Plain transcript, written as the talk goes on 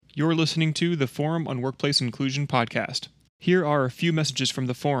You're listening to the Forum on Workplace Inclusion podcast. Here are a few messages from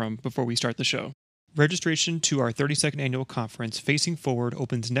the forum before we start the show. Registration to our 32nd annual conference, Facing Forward,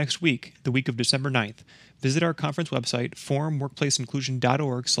 opens next week, the week of December 9th. Visit our conference website,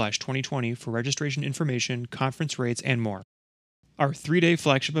 forumworkplaceinclusion.org/2020 for registration information, conference rates, and more. Our 3-day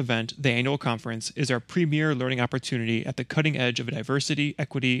flagship event, the annual conference, is our premier learning opportunity at the cutting edge of a diversity,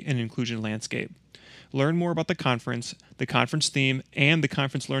 equity, and inclusion landscape. Learn more about the conference theme, and the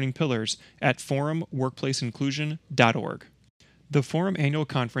conference learning pillars at forumworkplaceinclusion.org. The Forum Annual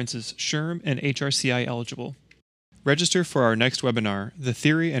Conference is SHRM and HRCI eligible. Register for our next webinar, The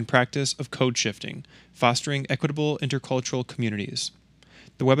Theory and Practice of Code Shifting, Fostering Equitable Intercultural Communities.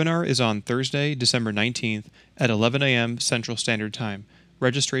 The webinar is on Thursday, December 19th at 11 a.m. Central Standard Time.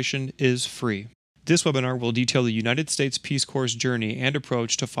 Registration is free. This webinar will detail the United States Peace Corps' journey and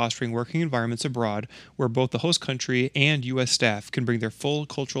approach to fostering working environments abroad where both the host country and U.S. staff can bring their full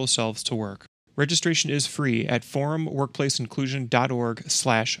cultural selves to work. Registration is free at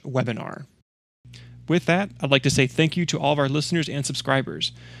forumworkplaceinclusion.org/webinar. With that, I'd like to say thank you to all of our listeners and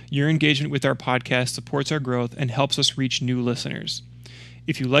subscribers. Your engagement with our podcast supports our growth and helps us reach new listeners.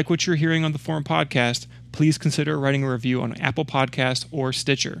 If you like what you're hearing on the Forum podcast, please consider writing a review on Apple Podcasts or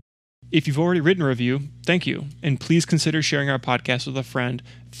Stitcher. If you've already written a review, thank you, and please consider sharing our podcast with a friend,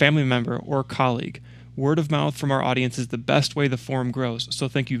 family member, or colleague. Word of mouth from our audience is the best way the forum grows, so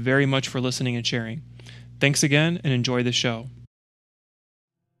thank you very much for listening and sharing. Thanks again, and enjoy the show.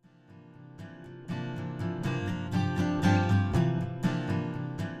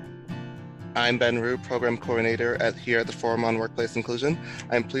 I'm Ben Rue, Program Coordinator here at the Forum on Workplace Inclusion.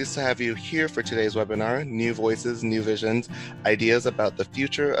 I'm pleased to have you here for today's webinar, New Voices, New Visions, Ideas about the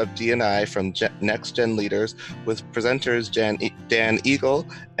Future of D&I from Next Gen Leaders, with presenters Dan Eagle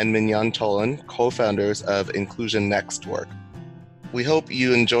and Mignon Tolan, co-founders of Inclusion Next Work. We hope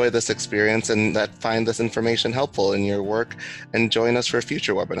you enjoy this experience and that find this information helpful in your work, and join us for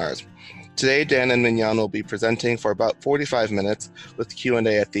future webinars. Today, Dan and Mignon will be presenting for about 45 minutes with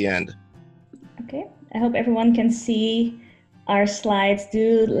Q&A at the end. Okay, I hope everyone can see our slides.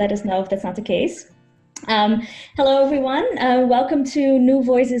 Do let us know if that's not the case. Hello, everyone. Welcome to New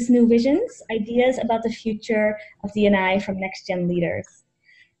Voices, New Visions, Ideas about the Future of D&I from Next Gen Leaders.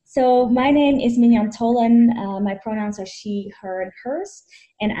 So my name is Mignon Tolan. My pronouns are she, her, and hers,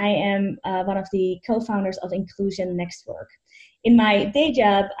 and I am one of the co-founders of Inclusion Next Work. In my day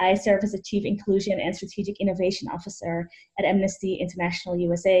job, I serve as a Chief Inclusion and Strategic Innovation Officer at Amnesty International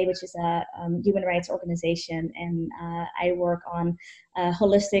USA, which is a human rights organization, and I work on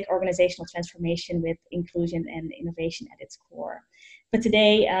holistic organizational transformation with inclusion and innovation at its core. But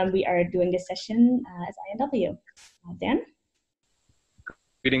today, we are doing this session as INW. Dan?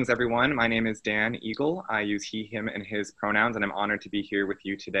 Greetings, everyone. My name is Dan Eagle. I use he, him, and his pronouns, and I'm honored to be here with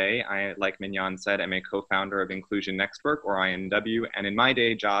you today. Like Mignon said, I'm a co-founder of Inclusion Next Work, or INW, and in my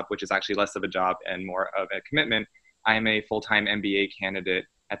day job, which is actually less of a job and more of a commitment, I am a full-time MBA candidate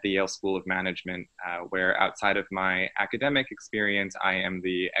at the Yale School of Management, where outside of my academic experience, I am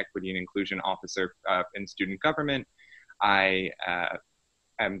the Equity and Inclusion Officer in Student Government.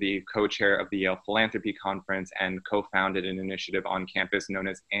 I'm the co-chair of the Yale Philanthropy Conference and co-founded an initiative on campus known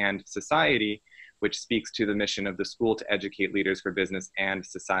as And Society, which speaks to the mission of the school to educate leaders for business and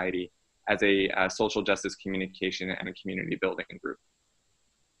society as a social justice communication and a community building group.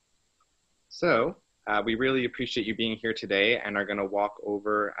 So we really appreciate you being here today and are going to walk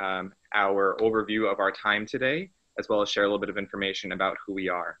over our overview of our time today, as well as share a little bit of information about who we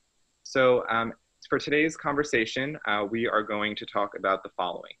are. So for today's conversation, we are going to talk about the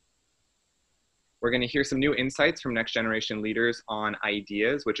following. We're going to hear some new insights from Next Generation Leaders on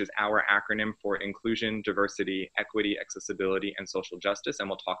IDEAS, which is our acronym for Inclusion, Diversity, Equity, Accessibility, and Social Justice. And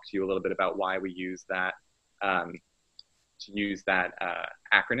we'll talk to you a little bit about why we use that,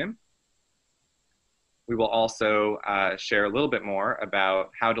 acronym. We will also share a little bit more about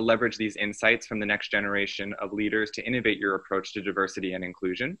how to leverage these insights from the next generation of leaders to innovate your approach to diversity and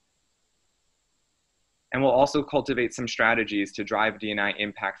inclusion. And we'll also cultivate some strategies to drive D&I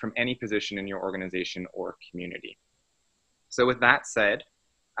impact from any position in your organization or community. So with that said,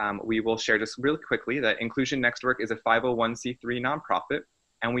 we will share just really quickly that Inclusion Next Work is a 501c3 nonprofit,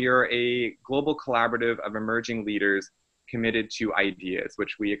 and we are a global collaborative of emerging leaders committed to IDEAS,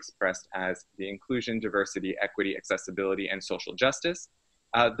 which we expressed as the inclusion, diversity, equity, accessibility, and social justice.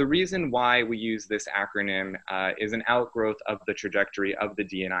 The reason why we use this acronym is an outgrowth of the trajectory of the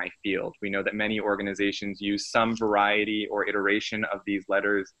D&I field. We know that many organizations use some variety or iteration of these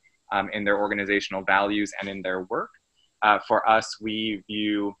letters in their organizational values and in their work. For us, we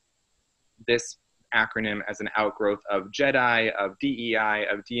view this acronym as an outgrowth of JEDI, of DEI,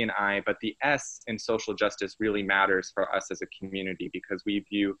 of D&I, but the S in social justice really matters for us as a community because we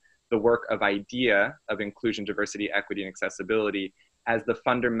view the work of IDEA, of inclusion, diversity, equity, and accessibility, as the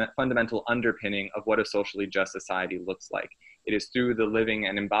fundamental underpinning of what a socially just society looks like. It is through the living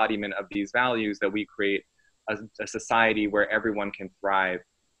and embodiment of these values that we create a society where everyone can thrive.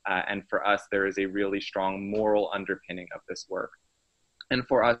 And for us, there is a really strong moral underpinning of this work. And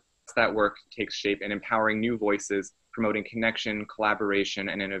for us, that work takes shape in empowering new voices, promoting connection, collaboration,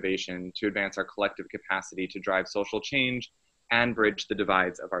 and innovation to advance our collective capacity to drive social change and bridge the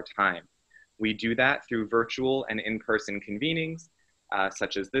divides of our time. We do that through virtual and in-person convenings,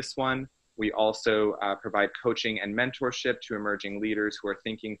 such as this one. We also provide coaching and mentorship to emerging leaders who are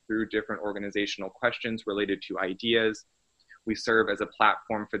thinking through different organizational questions related to ideas. We serve as a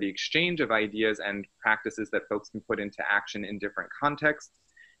platform for the exchange of ideas and practices that folks can put into action in different contexts.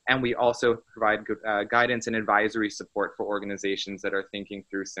 And we also provide guidance and advisory support for organizations that are thinking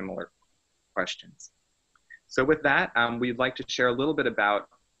through similar questions. So with that, we'd like to share a little bit about,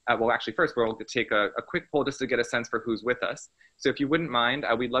 well, actually first we'll take a quick poll just to get a sense for who's with us. So if you wouldn't mind,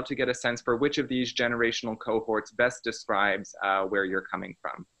 we'd love to get a sense for which of these generational cohorts best describes where you're coming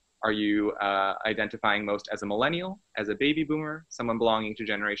from. Are you identifying most as a millennial, as a baby boomer, someone belonging to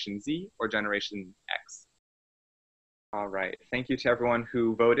Generation Z, or Generation X? All right, thank you to everyone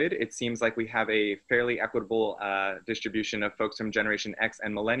who voted. It seems like we have a fairly equitable distribution of folks from Generation X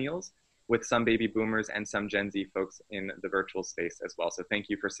and millennials, with some baby boomers and some Gen Z folks in the virtual space as well. So thank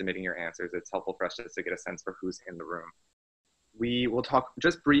you for submitting your answers. It's helpful for us just to get a sense for who's in the room. We will talk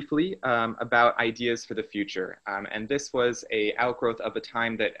just briefly about ideas for the future. And this was an outgrowth of a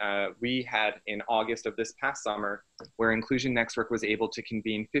time that we had in August of this past summer, where Inclusion Next Work was able to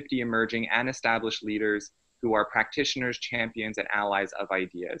convene 50 emerging and established leaders who are practitioners, champions, and allies of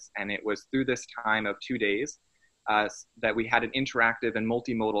ideas. And it was through this time of 2 days that we had an interactive and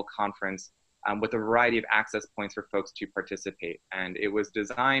multimodal conference with a variety of access points for folks to participate. And it was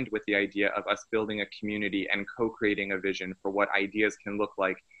designed with the idea of us building a community and co-creating a vision for what ideas can look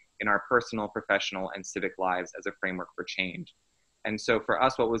like in our personal, professional, and civic lives as a framework for change. And so for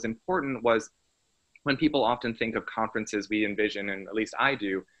us, what was important was when people often think of conferences, we envision, and at least I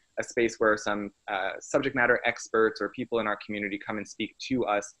do, a space where some subject matter experts or people in our community come and speak to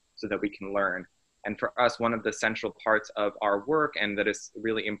us so that we can learn. And for us, one of the central parts of our work, and that is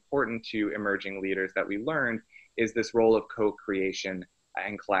really important to emerging leaders that we learned, is this role of co-creation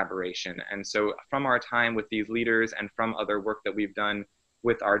and collaboration. And so from our time with these leaders and from other work that we've done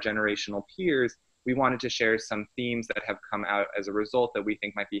with our generational peers, we wanted to share some themes that have come out as a result that we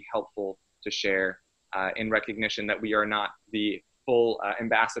think might be helpful to share in recognition that we are not the full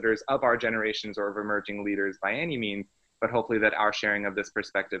ambassadors of our generations or of emerging leaders by any means, but hopefully that our sharing of this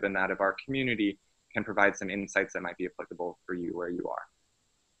perspective and that of our community can provide some insights that might be applicable for you where you are.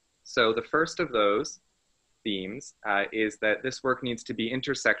 So the first of those themes is that this work needs to be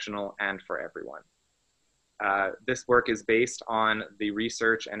intersectional and for everyone. This work is based on the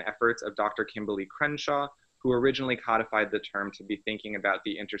research and efforts of Dr. Kimberly Crenshaw, who originally codified the term to be thinking about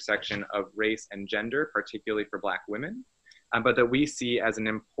the intersection of race and gender, particularly for Black women, but that we see as an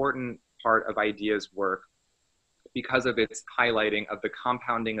important part of IDEA's work because of its highlighting of the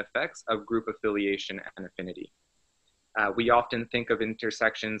compounding effects of group affiliation and affinity. We often think of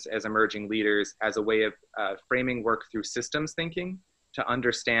intersections as emerging leaders as a way of framing work through systems thinking to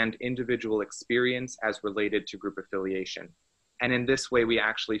understand individual experience as related to group affiliation. And in this way, we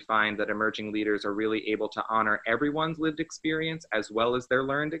actually find that emerging leaders are really able to honor everyone's lived experience as well as their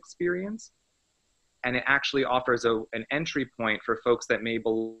learned experience. And it actually offers an entry point for folks that may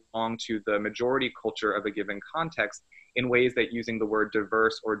belong to the majority culture of a given context in ways that using the word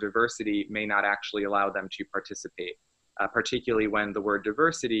diverse or diversity may not actually allow them to participate, particularly when the word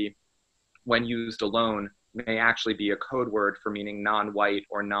diversity, when used alone, may actually be a code word for meaning non-white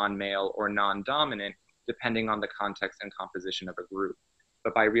or non-male or non-dominant, depending on the context and composition of a group.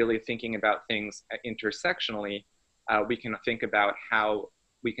 But by really thinking about things intersectionally, we can think about how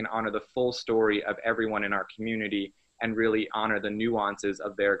we can honor the full story of everyone in our community and really honor the nuances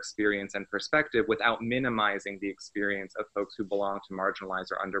of their experience and perspective without minimizing the experience of folks who belong to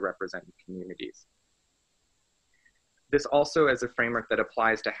marginalized or underrepresented communities. This also is a framework that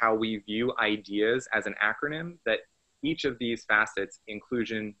applies to how we view ideas as an acronym, that each of these facets,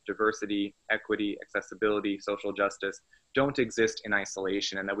 inclusion, diversity, equity, accessibility, social justice, don't exist in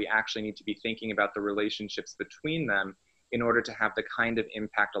isolation, and that we actually need to be thinking about the relationships between them in order to have the kind of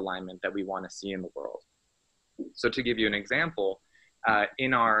impact alignment that we want to see in the world. So to give you an example,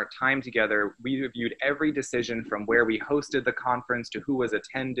 in our time together, we reviewed every decision from where we hosted the conference to who was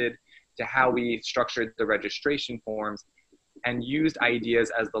attended, to how we structured the registration forms, and used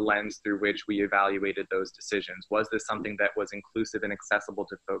ideas as the lens through which we evaluated those decisions. Was this something that was inclusive and accessible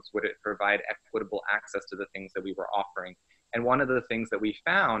to folks? Would it provide equitable access to the things that we were offering? And one of the things that we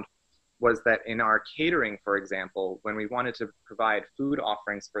found was that in our catering, for example, when we wanted to provide food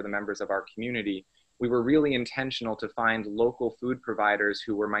offerings for the members of our community, we were really intentional to find local food providers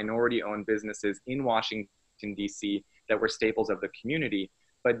who were minority-owned businesses in Washington, D.C. that were staples of the community,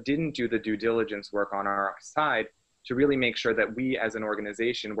 but didn't do the due diligence work on our side to really make sure that we as an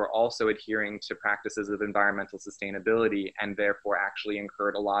organization were also adhering to practices of environmental sustainability, and therefore actually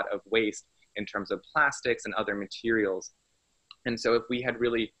incurred a lot of waste in terms of plastics and other materials. And so if we had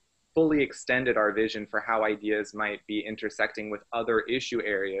really fully extended our vision for how ideas might be intersecting with other issue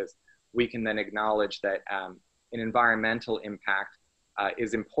areas, we can then acknowledge that an environmental impact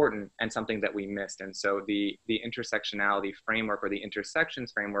is important and something that we missed. And so the intersectionality framework, or the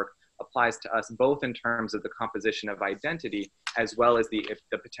intersections framework, applies to us both in terms of the composition of identity, as well as the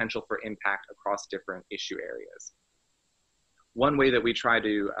potential for impact across different issue areas. One way that we try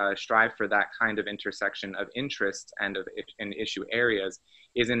to strive for that kind of intersection of interests and in issue areas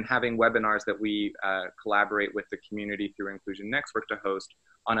is in having webinars that we collaborate with the community through Inclusion Network to host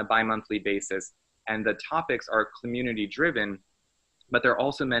on a bi-monthly basis. And the topics are community driven, but they're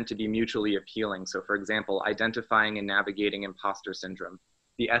also meant to be mutually appealing. So for example, identifying and navigating imposter syndrome,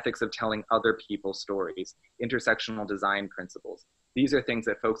 the ethics of telling other people's stories, intersectional design principles. These are things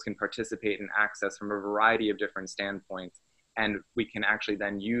that folks can participate and access from a variety of different standpoints. And we can actually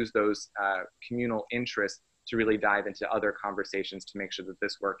then use those communal interests to really dive into other conversations to make sure that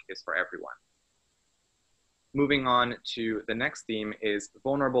this work is for everyone. Moving on to the next theme is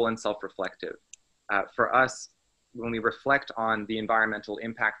vulnerable and self-reflective. For us, when we reflect on the environmental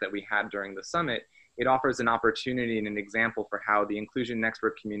impact that we had during the summit, it offers an opportunity and an example for how the Inclusion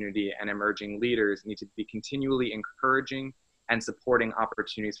Network community and emerging leaders need to be continually encouraging and supporting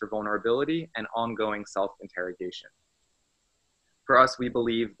opportunities for vulnerability and ongoing self-interrogation. For us, we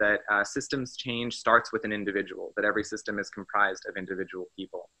believe that systems change starts with an individual, that every system is comprised of individual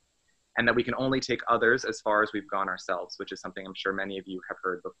people, and that we can only take others as far as we've gone ourselves, which is something I'm sure many of you have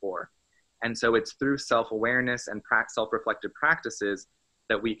heard before. And so it's through self-awareness and self-reflective practices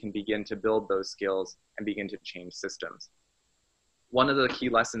that we can begin to build those skills and begin to change systems. One of the key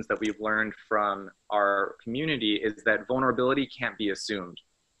lessons that we've learned from our community is that vulnerability can't be assumed,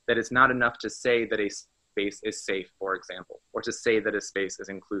 that it's not enough to say that a space is safe, for example, or to say that a space is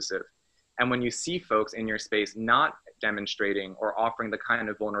inclusive. And when you see folks in your space not demonstrating or offering the kind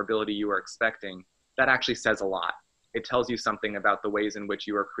of vulnerability you are expecting, that actually says a lot. It tells you something about the ways in which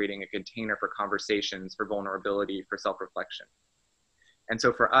you are creating a container for conversations, for vulnerability, for self-reflection. And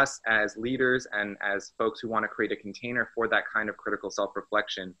so for us as leaders and as folks who want to create a container for that kind of critical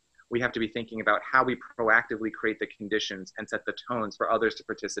self-reflection, we have to be thinking about how we proactively create the conditions and set the tones for others to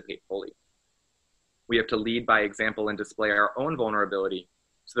participate fully. We have to lead by example and display our own vulnerability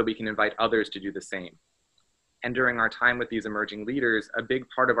so that we can invite others to do the same. And during our time with these emerging leaders, a big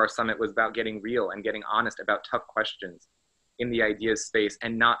part of our summit was about getting real and getting honest about tough questions in the ideas space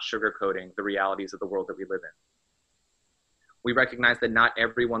and not sugarcoating the realities of the world that we live in. We recognize that not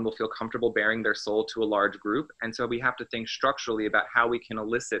everyone will feel comfortable bearing their soul to a large group, and so we have to think structurally about how we can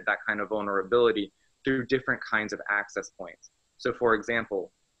elicit that kind of vulnerability through different kinds of access points. So for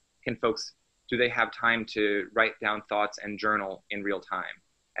example, do they have time to write down thoughts and journal in real time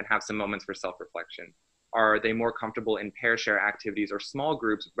and have some moments for self-reflection? Are they more comfortable in pair share activities or small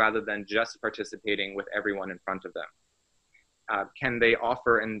groups rather than just participating with everyone in front of them? Can they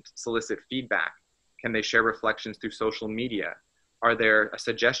offer and solicit feedback? Can they share reflections through social media? Are there a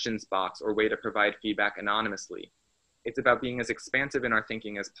suggestions box or way to provide feedback anonymously? It's about being as expansive in our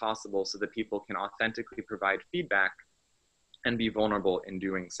thinking as possible so that people can authentically provide feedback and be vulnerable in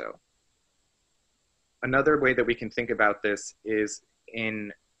doing so. Another way that we can think about this is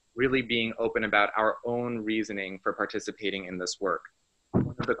in really being open about our own reasoning for participating in this work.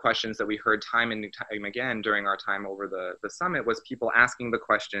 One of the questions that we heard time and time again during our time over the summit was people asking the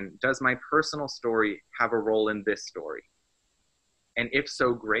question, does my personal story have a role in this story? And if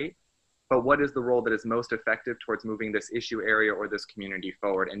so, great, but what is the role that is most effective towards moving this issue area or this community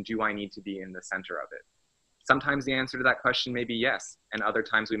forward, and do I need to be in the center of it? Sometimes the answer to that question may be yes, and other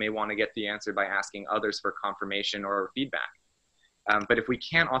times we may want to get the answer by asking others for confirmation or feedback. But if we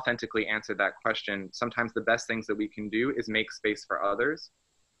can't authentically answer that question, sometimes the best things that we can do is make space for others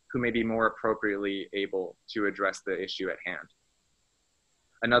who may be more appropriately able to address the issue at hand.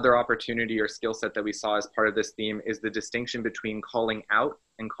 Another opportunity or skill set that we saw as part of this theme is the distinction between calling out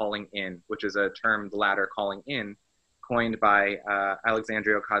and calling in, which is a term, the latter calling in. coined by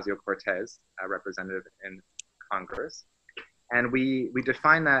Alexandria Ocasio-Cortez, a representative in Congress. And we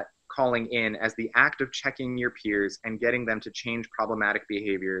define that calling in as the act of checking your peers and getting them to change problematic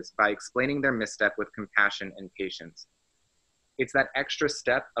behaviors by explaining their misstep with compassion and patience. It's that extra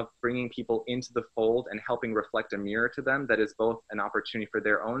step of bringing people into the fold and helping reflect a mirror to them that is both an opportunity for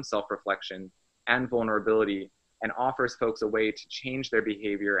their own self-reflection and vulnerability, and offers folks a way to change their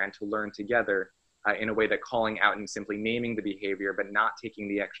behavior and to learn together in a way that calling out and simply naming the behavior, but not taking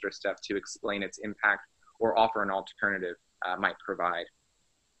the extra step to explain its impact or offer an alternative might provide.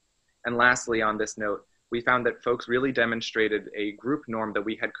 And lastly, on this note, we found that folks really demonstrated a group norm that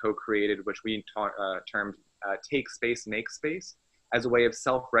we had co-created, which we termed take space, make space, as a way of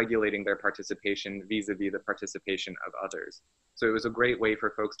self-regulating their participation vis-a-vis the participation of others. So it was a great way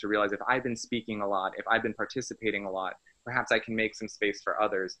for folks to realize, if I've been speaking a lot, if I've been participating a lot, perhaps I can make some space for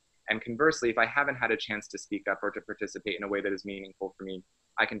others. And conversely, if I haven't had a chance to speak up or to participate in a way that is meaningful for me,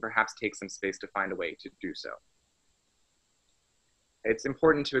 I can perhaps take some space to find a way to do so. It's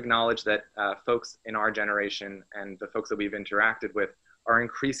important to acknowledge that folks in our generation and the folks that we've interacted with are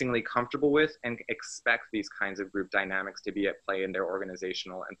increasingly comfortable with and expect these kinds of group dynamics to be at play in their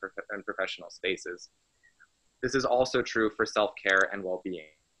organizational and professional spaces. This is also true for self-care and well-being.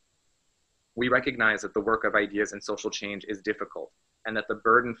 We recognize that the work of ideas and social change is difficult, and that the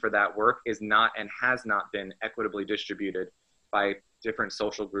burden for that work is not and has not been equitably distributed by different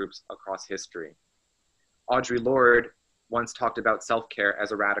social groups across history. Audre Lorde once talked about self-care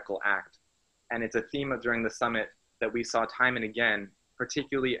as a radical act, and it's a theme during the summit that we saw time and again,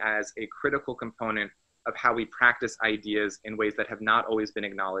 particularly as a critical component of how we practice ideas in ways that have not always been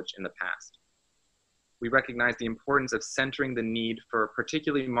acknowledged in the past. We recognize the importance of centering the need for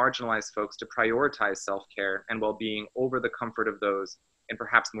particularly marginalized folks to prioritize self-care and well-being over the comfort of those in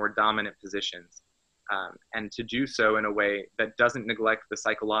perhaps more dominant positions, and to do so in a way that doesn't neglect the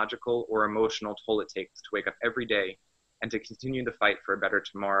psychological or emotional toll it takes to wake up every day and to continue the fight for a better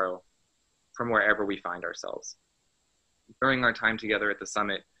tomorrow from wherever we find ourselves. During our time together at the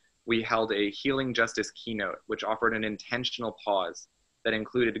summit, we held a healing justice keynote, which offered an intentional pause that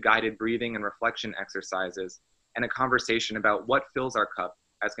included guided breathing and reflection exercises and a conversation about what fills our cup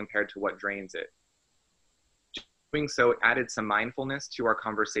as compared to what drains it. Doing so added some mindfulness to our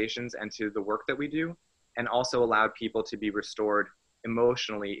conversations and to the work that we do, and also allowed people to be restored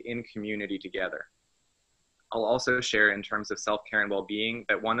emotionally in community together. I'll also share in terms of self-care and well-being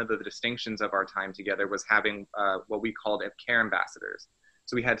that one of the distinctions of our time together was having what we called care ambassadors.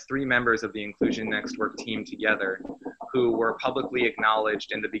 So we had 3 members of the Inclusion Next Work team together who were publicly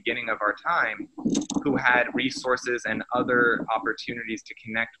acknowledged in the beginning of our time, who had resources and other opportunities to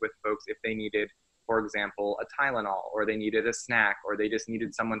connect with folks if they needed, for example, a Tylenol, or they needed a snack, or they just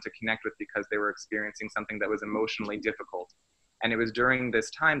needed someone to connect with because they were experiencing something that was emotionally difficult. And it was during this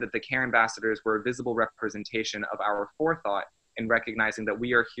time that the care ambassadors were a visible representation of our forethought in recognizing that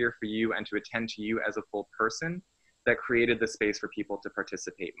we are here for you and to attend to you as a full person, that created the space for people to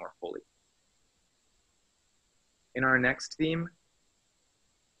participate more fully. In our next theme,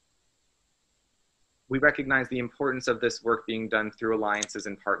 we recognize the importance of this work being done through alliances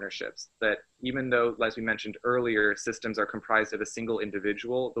and partnerships, that even though, as we mentioned earlier, systems are comprised of a single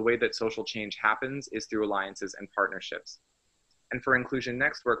individual, the way that social change happens is through alliances and partnerships. And for Inclusion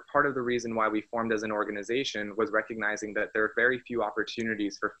Next Work, part of the reason why we formed as an organization was recognizing that there are very few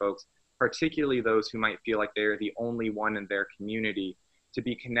opportunities for folks, particularly those who might feel like they're the only one in their community, to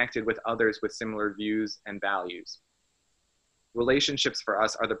be connected with others with similar views and values. Relationships for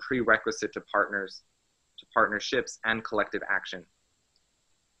us are the prerequisite to partnerships and collective action.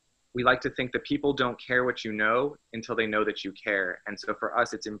 We like to think that people don't care what you know until they know that you care. And so for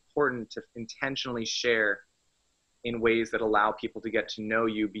us, it's important to intentionally share in ways that allow people to get to know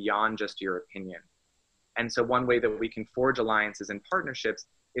you beyond just your opinion. And so one way that we can forge alliances and partnerships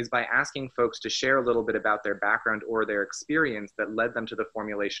is by asking folks to share a little bit about their background or their experience that led them to the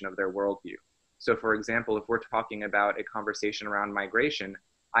formulation of their worldview. So for example, if we're talking about a conversation around migration,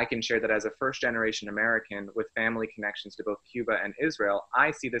 I can share that as a first-generation American with family connections to both Cuba and Israel,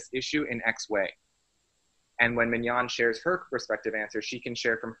 I see this issue in X way. And when Mignon shares her perspective answer, she can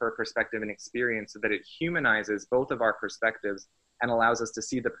share from her perspective and experience so that it humanizes both of our perspectives and allows us to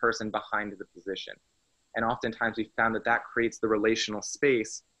see the person behind the position. And oftentimes we found that that creates the relational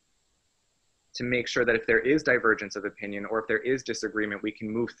space to make sure that if there is divergence of opinion or if there is disagreement, we can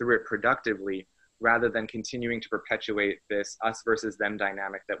move through it productively rather than continuing to perpetuate this us versus them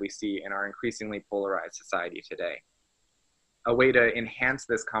dynamic that we see in our increasingly polarized society today. A way to enhance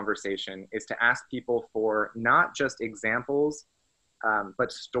this conversation is to ask people for not just examples,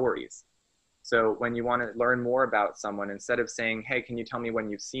 but stories. So when you want to learn more about someone, instead of saying, hey, can you tell me when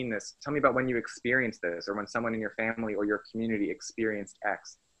you've seen this? Tell me about when you experienced this, or when someone in your family or your community experienced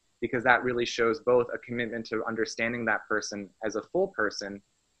X, because that really shows both a commitment to understanding that person as a full person,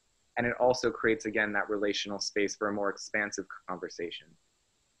 and it also creates, again, that relational space for a more expansive conversation.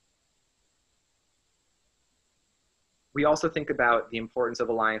 We also think about the importance of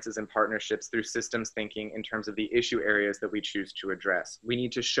alliances and partnerships through systems thinking in terms of the issue areas that we choose to address. We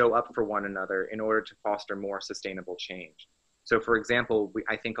need to show up for one another in order to foster more sustainable change. So for example,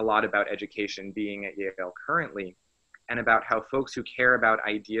 I think a lot about education being at Yale currently, and about how folks who care about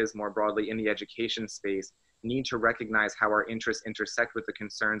ideas more broadly in the education space need to recognize how our interests intersect with the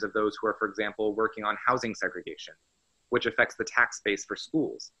concerns of those who are, for example, working on housing segregation, which affects the tax base for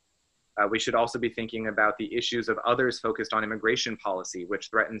schools. We should also be thinking about the issues of others focused on immigration policy, which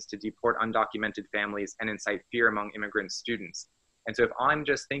threatens to deport undocumented families and incite fear among immigrant students. And so if I'm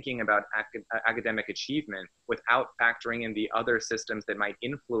just thinking about academic achievement without factoring in the other systems that might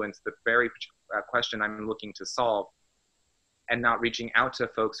influence the very question I'm looking to solve, and not reaching out to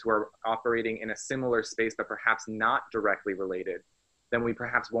folks who are operating in a similar space but perhaps not directly related, then we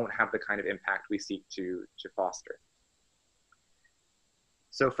perhaps won't have the kind of impact we seek to foster.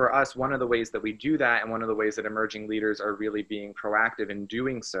 So for us, one of the ways that we do that, and one of the ways that emerging leaders are really being proactive in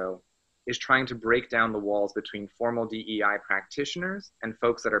doing so, is trying to break down the walls between formal DEI practitioners and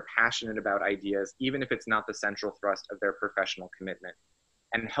folks that are passionate about ideas, even if it's not the central thrust of their professional commitment.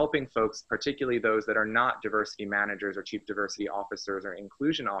 And helping folks, particularly those that are not diversity managers or chief diversity officers or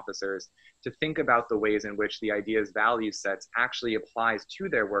inclusion officers, to think about the ways in which the ideas value sets actually applies to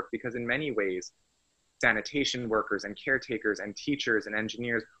their work, because in many ways, sanitation workers and caretakers and teachers and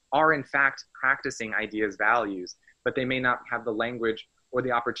engineers are in fact practicing ideas values, but they may not have the language or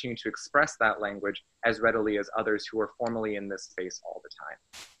the opportunity to express that language as readily as others who are formally in this space all the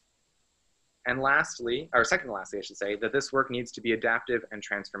time. And lastly, or second to lastly, I should say, that this work needs to be adaptive and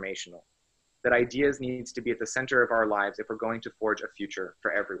transformational, that ideas needs to be at the center of our lives if we're going to forge a future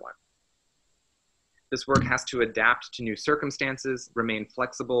for everyone. This work has to adapt to new circumstances, remain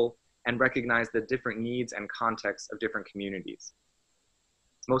flexible, and recognize the different needs and contexts of different communities.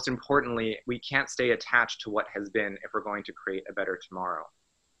 Most importantly, we can't stay attached to what has been if we're going to create a better tomorrow.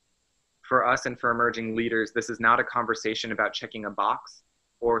 For us and for emerging leaders, this is not a conversation about checking a box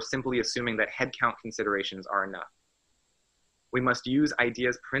or simply assuming that headcount considerations are enough. We must use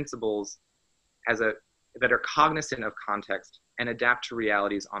ideas, principles that are cognizant of context and adapt to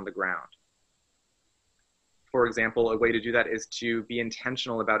realities on the ground. For example, a way to do that is to be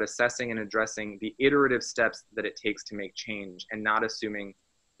intentional about assessing and addressing the iterative steps that it takes to make change, and not assuming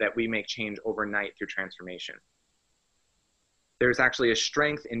that we make change overnight through transformation. There's actually a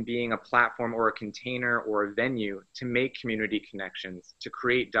strength in being a platform or a container or a venue to make community connections, to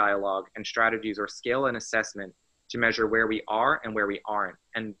create dialogue and strategies, or scale an assessment to measure where we are and where we aren't.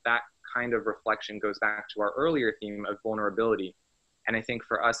 And that kind of reflection goes back to our earlier theme of vulnerability. And I think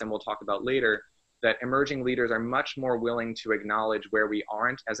for us, and we'll talk about later, that emerging leaders are much more willing to acknowledge where we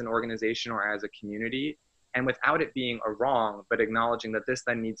aren't as an organization or as a community, and without it being a wrong, but acknowledging that this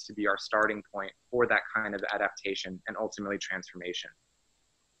then needs to be our starting point for that kind of adaptation and ultimately transformation.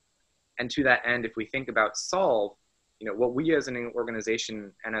 And to that end, if we think about solve, what we as an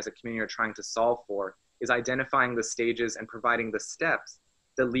organization and as a community are trying to solve for is identifying the stages and providing the steps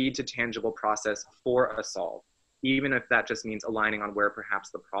that lead to tangible process for a solve, even if that just means aligning on where perhaps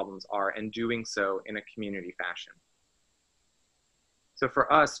the problems are, and doing so in a community fashion. So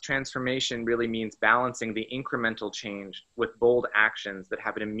for us, transformation really means balancing the incremental change with bold actions that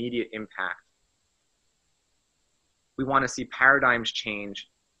have an immediate impact. We want to see paradigms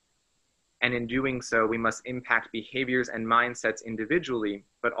change, and in doing so, we must impact behaviors and mindsets individually,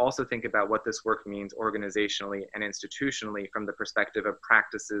 but also think about what this work means organizationally and institutionally from the perspective of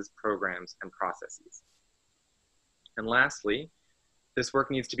practices, programs, and processes. And lastly, this work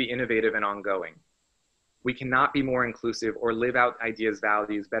needs to be innovative and ongoing. We cannot be more inclusive or live out ideas'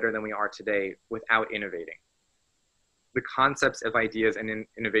 values better than we are today without innovating. The concepts of ideas and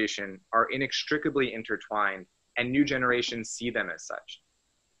innovation are inextricably intertwined, and new generations see them as such.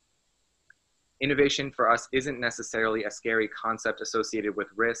 Innovation for us isn't necessarily a scary concept associated with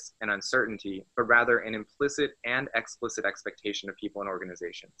risk and uncertainty, but rather an implicit and explicit expectation of people and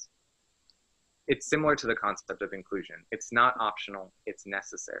organizations. It's similar to the concept of inclusion. It's not optional, it's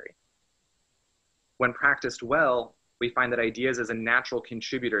necessary. When practiced well, we find that ideas is a natural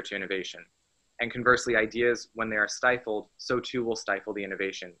contributor to innovation. And conversely, ideas, when they are stifled, so too will stifle the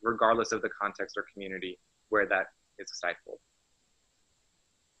innovation, regardless of the context or community where that is stifled.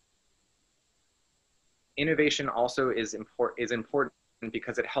 Innovation also is important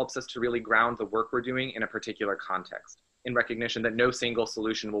because it helps us to really ground the work we're doing in a particular context, in recognition that no single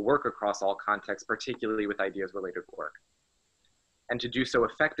solution will work across all contexts, particularly with ideas-related work. And to do so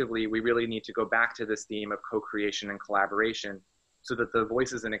effectively, we really need to go back to this theme of co-creation and collaboration so that the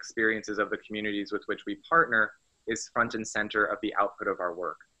voices and experiences of the communities with which we partner is front and center of the output of our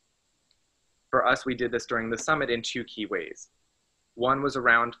work. For us, we did this during the summit in two key ways. One was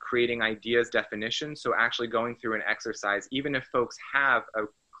around creating ideas definition, so actually going through an exercise, even if folks have a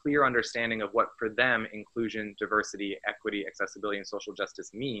clear understanding of what for them inclusion, diversity, equity, accessibility, and social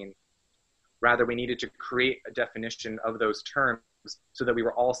justice mean. Rather, we needed to create a definition of those terms so that we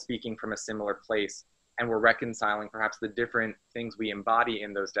were all speaking from a similar place and we're reconciling perhaps the different things we embody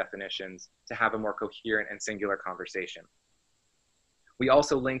in those definitions to have a more coherent and singular conversation. We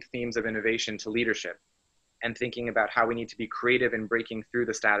also linked themes of innovation to leadership and thinking about how we need to be creative in breaking through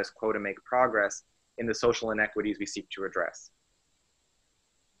the status quo to make progress in the social inequities we seek to address.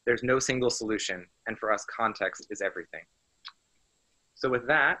 There's no single solution, and for us, context is everything. So with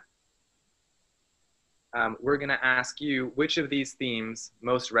that, we're gonna ask you which of these themes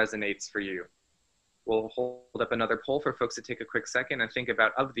most resonates for you. We'll hold up another poll for folks to take a quick second and think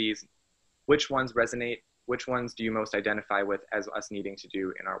about, of these, which ones resonate, which ones do you most identify with as us needing to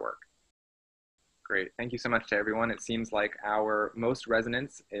do in our work? Great, thank you so much to everyone. It seems like our most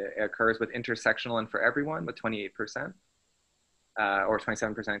resonance occurs with intersectional and for everyone with 28%, or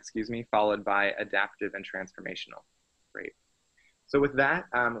 27%, excuse me, followed by adaptive and transformational. Great. So with that,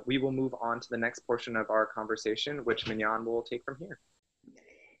 we will move on to the next portion of our conversation, which Mignon will take from here.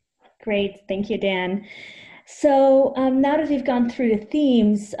 Great, thank you, Dan. So now that we've gone through the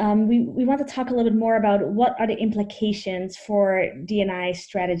themes, we want to talk a little bit more about what are the implications for D&I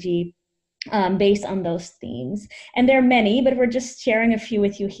strategy based on those themes. And there are many, but we're just sharing a few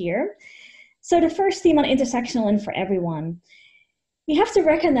with you here. So the first theme on intersectional and for everyone. We have to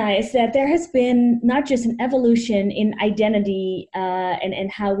recognize that there has been not just an evolution in identity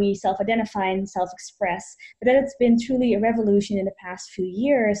and how we self-identify and self-express, but that it's been truly a revolution in the past few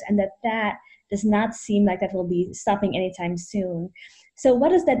years, and that does not seem like that will be stopping anytime soon. So what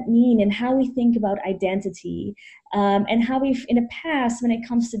does that mean and how we think about identity and how we've, in the past, when it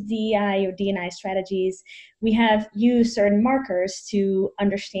comes to DEI or D&I strategies, we have used certain markers to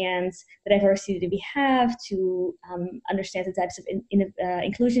understand the diversity that we have, to understand the types of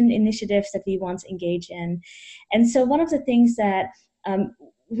inclusion initiatives that we want to engage in. And so one of the things that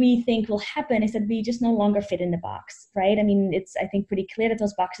we think will happen is that we just no longer fit in the box, right? I mean, it's, I think, pretty clear that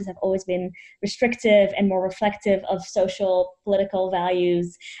those boxes have always been restrictive and more reflective of social, political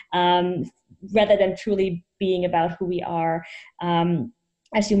values, rather than truly being about who we are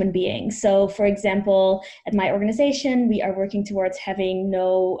as human beings. So, for example, at my organization, we are working towards having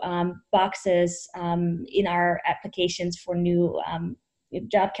no boxes in our applications for new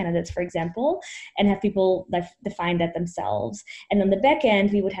job candidates, for example, and have people define that themselves. And on the back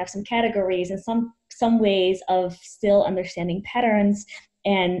end, we would have some categories and some ways of still understanding patterns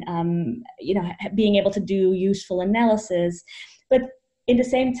and being able to do useful analysis, but in the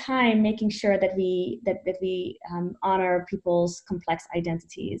same time making sure that we honor people's complex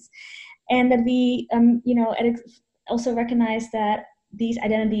identities, and that we also recognize that these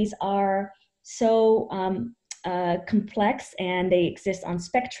identities are so complex and they exist on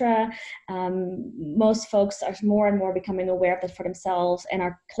spectra. Most folks are more and more becoming aware of that for themselves and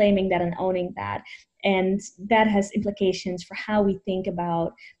are claiming that and owning that. And that has implications for how we think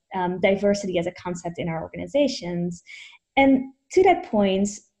about diversity as a concept in our organizations. And to that point,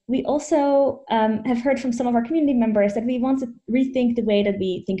 we also have heard from some of our community members that we want to rethink the way that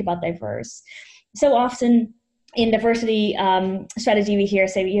we think about diverse. So often in diversity strategy, we hear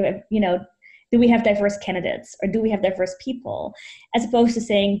say, do we have diverse candidates or do we have diverse people? As opposed to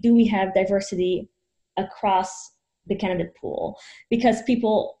saying, do we have diversity across the candidate pool? Because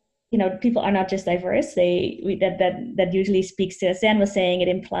people are not just diverse. That usually speaks to, as Dan was saying, it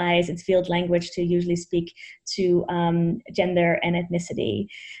implies it's field language to usually speak to gender and ethnicity.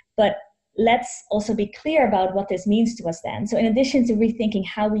 But let's also be clear about what this means to us then. So in addition to rethinking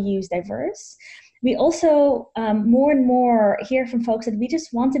how we use diverse, we also more and more hear from folks that we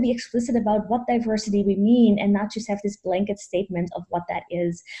just want to be explicit about what diversity we mean and not just have this blanket statement of what that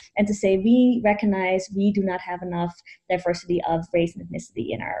is, and to say we recognize we do not have enough diversity of race and ethnicity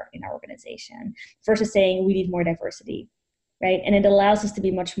in our organization, versus saying we need more diversity, right? And it allows us to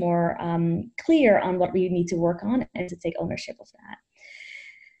be much more clear on what we need to work on and to take ownership of that.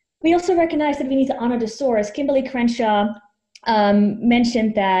 We also recognize that we need to honor the source. Kimberly Crenshaw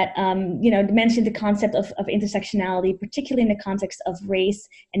mentioned that, mentioned the concept of intersectionality, particularly in the context of race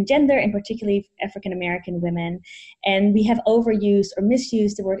and gender, and particularly African-American women. And we have overused or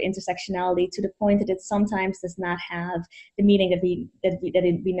misused the word intersectionality to the point that it sometimes does not have the meaning that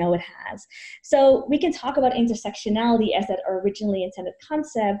we know it has. So we can talk about intersectionality as that originally intended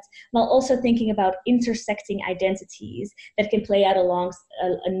concept, while also thinking about intersecting identities that can play out along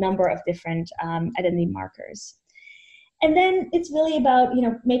a number of different identity markers. And then it's really about,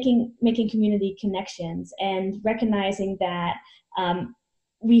 making community connections and recognizing that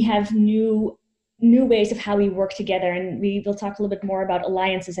we have new ways of how we work together. And we will talk a little bit more about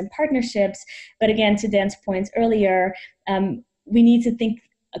alliances and partnerships. But again, to Dan's points earlier, we need to think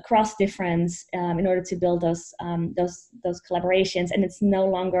across difference in order to build those collaborations. And it's no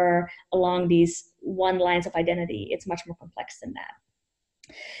longer along these one lines of identity. It's much more complex than that.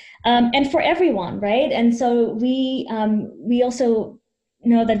 And for everyone, right? And so we also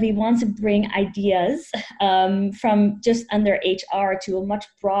know that we want to bring ideas from just under HR to a much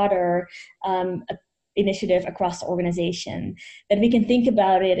broader initiative across the organization, that we can think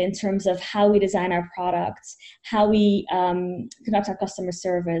about it in terms of how we design our products, how we conduct our customer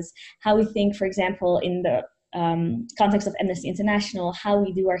service, how we think, for example, in the context of Amnesty International, how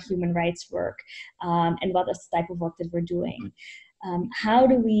we do our human rights work, and what is the type of work that we're doing. How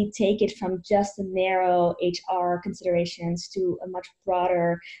do we take it from just the narrow HR considerations to a much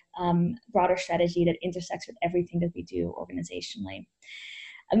broader strategy that intersects with everything that we do organizationally?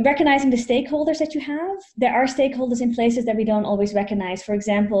 Recognizing the stakeholders that you have. There are stakeholders in places that we don't always recognize. For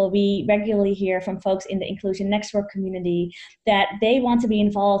example, we regularly hear from folks in the Inclusion Network community that they want to be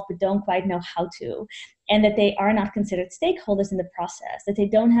involved but don't quite know how to, and that they are not considered stakeholders in the process, that they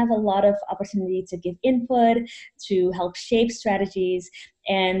don't have a lot of opportunity to give input, to help shape strategies,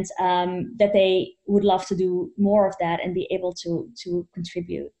 and that they would love to do more of that and be able to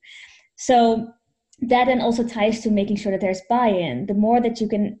contribute. So that then also ties to making sure that there's buy-in. The more that you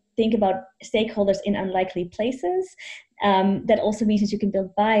can think about stakeholders in unlikely places, that also means that you can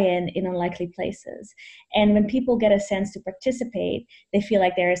build buy-in in unlikely places. And when people get a sense to participate, they feel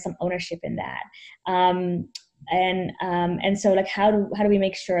like there is some ownership in that. And so, like, how do we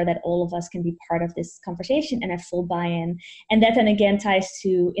make sure that all of us can be part of this conversation and have full buy-in? And that then again ties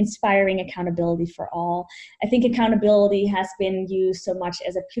to inspiring accountability for all. I think accountability has been used so much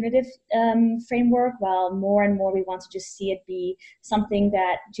as a punitive framework, while more and more we want to just see it be something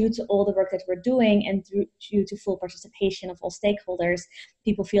that, due to all the work that we're doing and due to full participation of all stakeholders,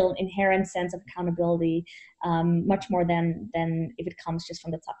 people feel an inherent sense of accountability, much more than if it comes just from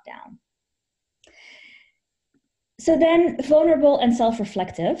the top down. So then, vulnerable and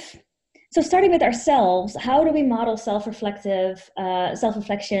self-reflective. So starting with ourselves, how do we model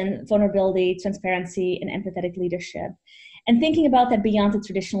self-reflection, vulnerability, transparency, and empathetic leadership? And thinking about that beyond the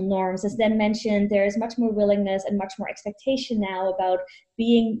traditional norms. As Dan mentioned, there is much more willingness and much more expectation now about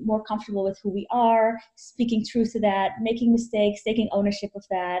being more comfortable with who we are, speaking truth to that, making mistakes, taking ownership of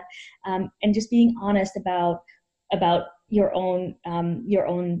that, and just being honest about your own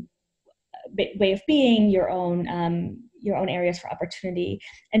way of being, your own areas for opportunity.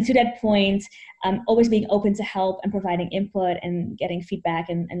 And to that point, always being open to help and providing input and getting feedback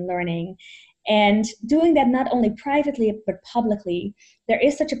and learning. And doing that not only privately, but publicly. There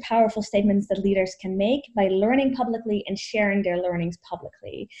is such a powerful statement that leaders can make by learning publicly and sharing their learnings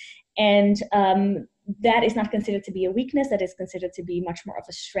publicly. And that is not considered to be a weakness, that is considered to be much more of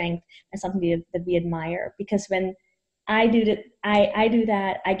a strength and something that we admire. Because when I do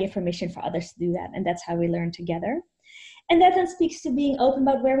that, I give permission for others to do that. And that's how we learn together. And that then speaks to being open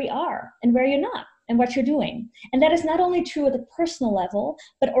about where we are and where you're not and what you're doing. And that is not only true at the personal level,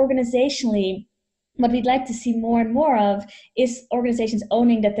 but organizationally. What we'd like to see more and more of is organizations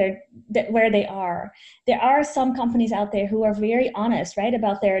owning that where they are. There are some companies out there who are very honest, right,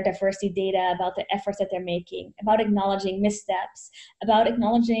 about their diversity data, about the efforts that they're making, about acknowledging missteps, about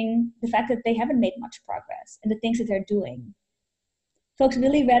acknowledging the fact that they haven't made much progress and the things that they're doing. Folks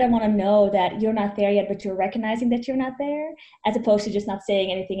really rather want to know that you're not there yet, but you're recognizing that you're not there, as opposed to just not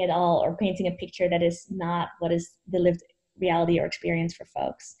saying anything at all or painting a picture that is not what is the lived reality or experience for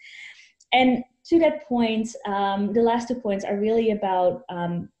folks. And to that point, the last 2 points are really about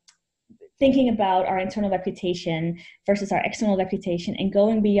thinking about our internal reputation versus our external reputation and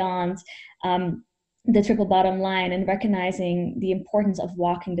going beyond the triple bottom line and recognizing the importance of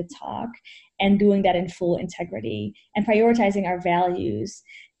walking the talk and doing that in full integrity and prioritizing our values.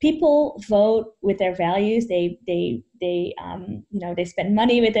 people vote with their values. They spend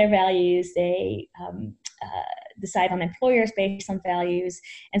money with their values. They decide on employers based on values.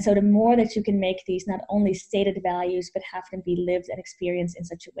 And so the more that you can make these not only stated values, but have them be lived and experienced in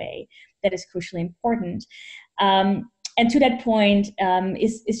such a way, that is crucially important. And to that point,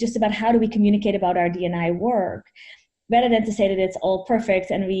 is just about how do we communicate about our D&I work, rather than to say that it's all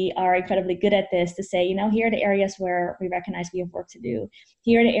perfect and we are incredibly good at this, to say, here are the areas where we recognize we have work to do.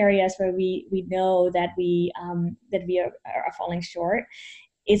 Here are the areas where we know that we are falling short,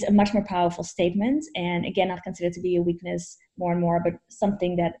 is a much more powerful statement. And again, not considered to be a weakness more and more, but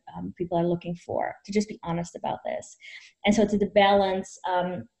something that people are looking for, to just be honest about this. And so to the balance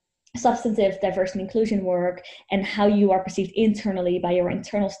substantive diversity and inclusion work and how you are perceived internally by your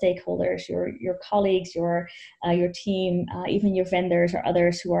internal stakeholders, your colleagues, your team, even your vendors or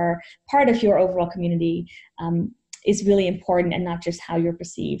others who are part of your overall community, is really important, and not just how you're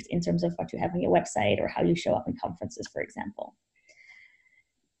perceived in terms of what you have on your website or how you show up in conferences, for example.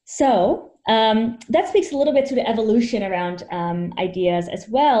 So that speaks a little bit to the evolution around ideas, as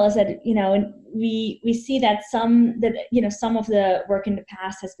well as that, we see that some of the work in the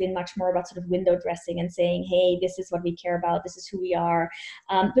past has been much more about sort of window dressing and saying, hey, this is what we care about, this is who we are,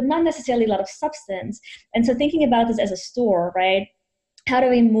 but not necessarily a lot of substance. And so thinking about this as a store, right? How do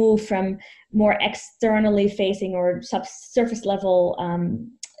we move from more externally facing or surface level,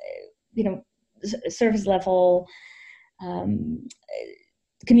 surface level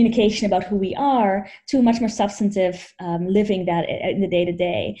communication about who we are, to much more substantive living that in the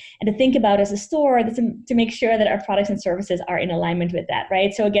day-to-day, and to think about as a store to make sure that our products and services are in alignment with that,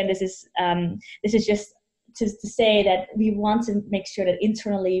 right? So again, this is just to say that we want to make sure that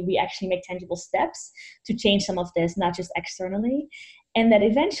internally we actually make tangible steps to change some of this, not just externally. And that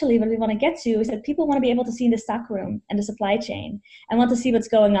eventually what we want to get to is that people want to be able to see in the stockroom and the supply chain and want to see what's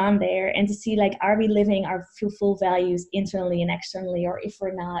going on there, and to see, like, are we living our full values internally and externally, or if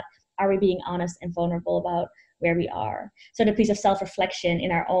we're not, are we being honest and vulnerable about where we are? So the piece of self-reflection in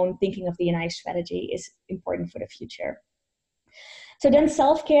our own thinking of D&I strategy is important for the future. So then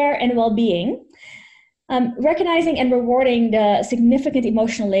self-care and well-being. Recognizing and rewarding the significant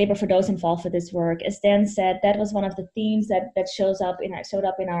emotional labor for those involved with this work. As Dan said, that was one of the themes that showed up in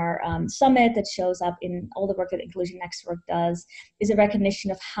our summit, that shows up in all the work that Inclusion Next Work does, is a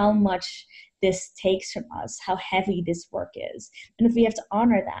recognition of how much this takes from us, how heavy this work is. And if we have to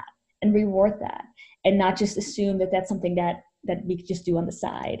honor that and reward that, and not just assume that that's something that we could just do on the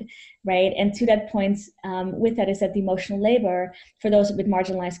side, right? And to that point, with that is that the emotional labor for those with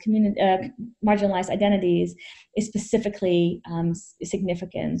marginalized identities is specifically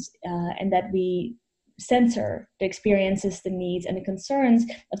significant, and that we center the experiences, the needs, and the concerns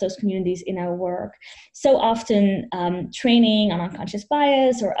of those communities in our work. So often, training on unconscious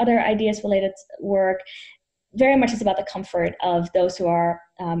bias or other ideas-related work very much is about the comfort of those who are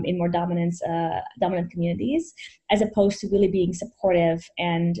in more dominant communities, as opposed to really being supportive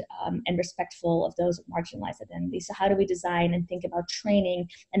and respectful of those with marginalized identities. So how do we design and think about training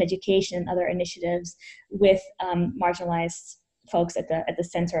and education and other initiatives with marginalized folks at the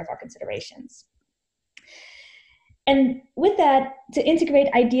center of our considerations? And with that, to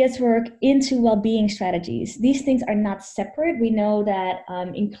integrate ideas work into well-being strategies. These things are not separate. We know that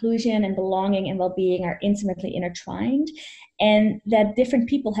inclusion and belonging and well-being are intimately intertwined, and that different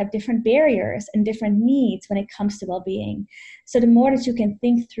people have different barriers and different needs when it comes to well-being. So the more that you can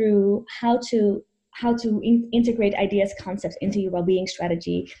think through how to integrate ideas, concepts into your well-being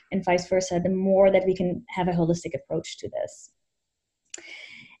strategy, and vice versa, the more that we can have a holistic approach to this.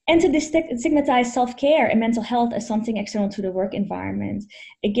 And to destigmatize self-care and mental health as something external to the work environment.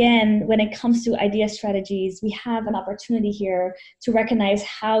 Again, when it comes to idea strategies, we have an opportunity here to recognize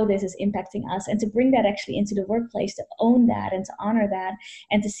how this is impacting us, and to bring that actually into the workplace, to own that and to honor that,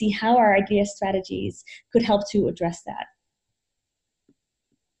 and to see how our idea strategies could help to address that.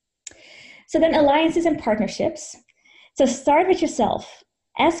 So then alliances and partnerships. So start with yourself.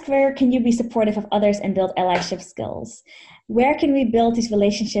 Ask, where can you be supportive of others and build allyship skills? Where can we build these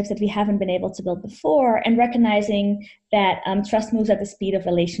relationships that we haven't been able to build before? And recognizing that trust moves at the speed of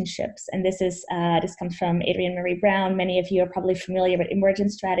relationships. And this comes from Adrienne Marie Brown. Many of you are probably familiar with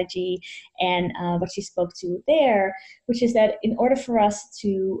emergent strategy and what she spoke to there, which is that in order for us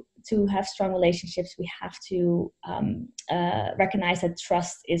to have strong relationships, we have to recognize that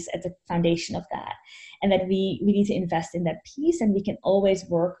trust is at the foundation of that, and that we need to invest in that piece, and we can always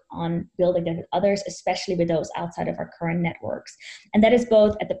work on building that with others, especially with those outside of our current networks. And that is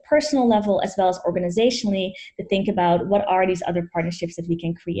both at the personal level as well as organizationally, to think about what are these other partnerships that we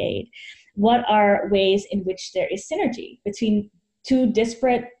can create? What are ways in which there is synergy between two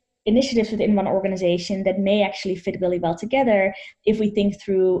disparate initiatives within one organization that may actually fit really well together if we think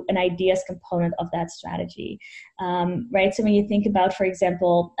through an ideas component of that strategy, right? So when you think about, for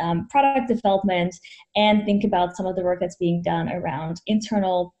example, product development, and think about some of the work that's being done around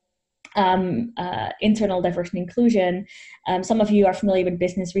internal diversity and inclusion. Some of you are familiar with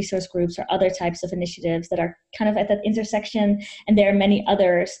business resource groups or other types of initiatives that are kind of at that intersection, and there are many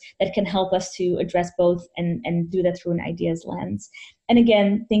others that can help us to address both and do that through an ideas lens. And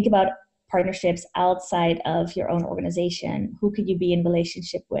again, think about partnerships outside of your own organization. Who could you be in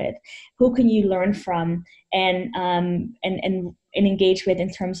relationship with? Who can you learn from and engage with in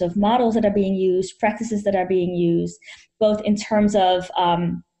terms of models that are being used, practices that are being used, both in terms of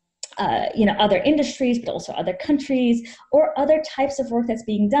other industries, but also other countries or other types of work that's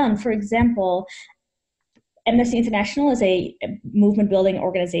being done. For example, Amnesty International is a movement building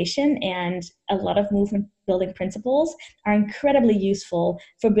organization, and a lot of movement building principles are incredibly useful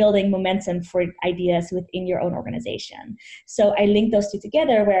for building momentum for ideas within your own organization. So I link those two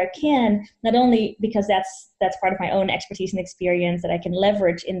together where I can, not only because that's part of my own expertise and experience that I can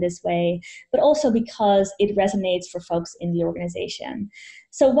leverage in this way, but also because it resonates for folks in the organization.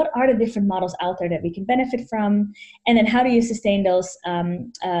 So what are the different models out there that we can benefit from? And then how do you sustain those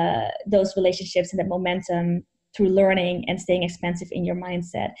relationships and that momentum through learning and staying expansive in your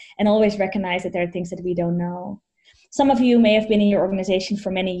mindset, and always recognize that there are things that we don't know. Some of you may have been in your organization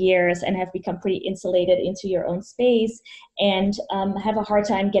for many years and have become pretty insulated into your own space and have a hard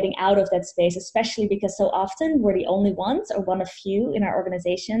time getting out of that space, especially because so often we're the only ones or one of few in our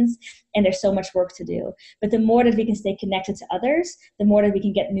organizations, and there's so much work to do. But the more that we can stay connected to others, the more that we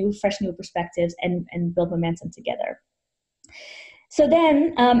can get fresh new perspectives and build momentum together. So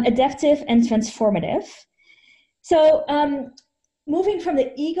then, adaptive and transformative. So moving from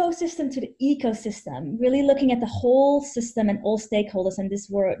the ecosystem to the ecosystem, really looking at the whole system and all stakeholders. And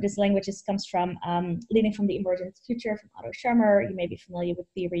this language comes from Leading from the Emergent Future from Otto Scharmer. You may be familiar with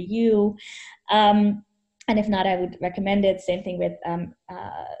Theory U. And if not, I would recommend it. Same thing with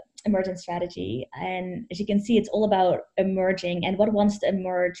emergent strategy. And as you can see, it's all about emerging and what wants to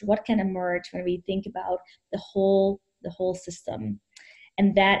emerge, what can emerge when we think about the whole system.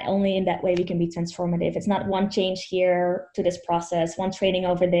 And that only in that way we can be transformative. It's not one change here to this process, one training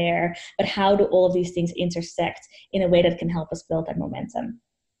over there, but how do all of these things intersect in a way that can help us build that momentum?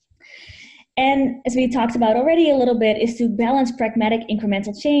 And as we talked about already a little bit, is to balance pragmatic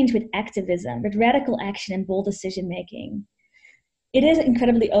incremental change with activism, with radical action and bold decision making. It is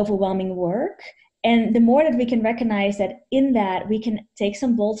incredibly overwhelming work. And the more that we can recognize that in that we can take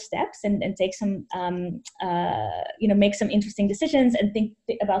some bold steps and take some, make some interesting decisions and think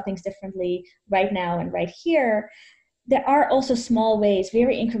about things differently right now and right here, there are also small ways,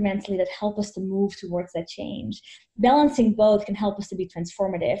 very incrementally, that help us to move towards that change. Balancing both can help us to be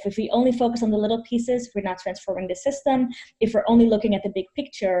transformative. If we only focus on the little pieces, we're not transforming the system. If we're only looking at the big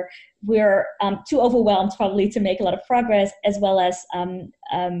picture, we're too overwhelmed probably to make a lot of progress, as well as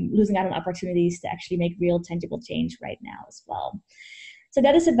losing out on opportunities to actually make real tangible change right now as well. So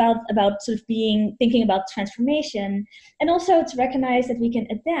that is about sort of thinking about transformation, and also to recognize that we can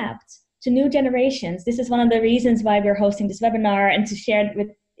adapt to new generations. This is one of the reasons why we're hosting this webinar, and to share with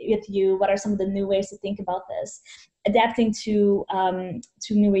you what are some of the new ways to think about this, adapting to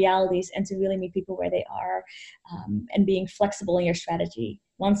new realities and to really meet people where they are, and being flexible in your strategy.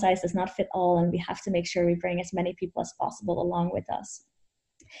 One size does not fit all, and we have to make sure we bring as many people as possible along with us.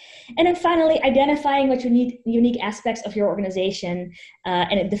 And then finally, identifying what unique aspects of your organization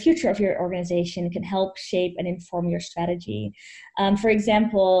and the future of your organization can help shape and inform your strategy. For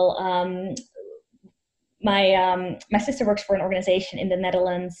example, my sister works for an organization in the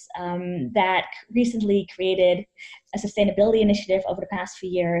Netherlands that recently created a sustainability initiative over the past few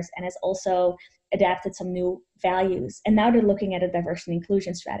years and has also adapted some new values. And now they're looking at a diversity and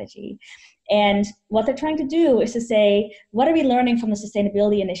inclusion strategy. And what they're trying to do is to say, what are we learning from the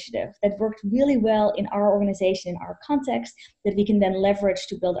sustainability initiative that worked really well in our organization, in our context, that we can then leverage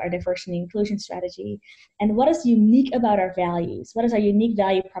to build our diversity and inclusion strategy? And what is unique about our values? What is our unique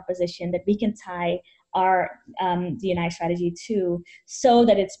value proposition that we can tie our D&I strategy to, so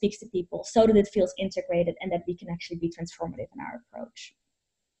that it speaks to people, so that it feels integrated, and that we can actually be transformative in our approach?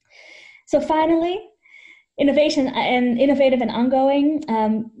 So finally, innovative and ongoing.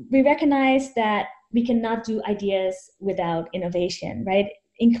 We recognize that we cannot do ideas without innovation, right?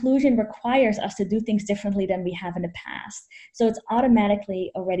 Inclusion requires us to do things differently than we have in the past. So it's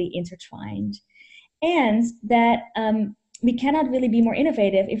automatically already intertwined. And that we cannot really be more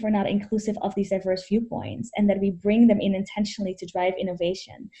innovative if we're not inclusive of these diverse viewpoints, and that we bring them in intentionally to drive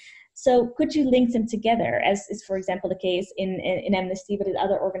innovation. So could you link them together, as is, for example, the case in Amnesty, but in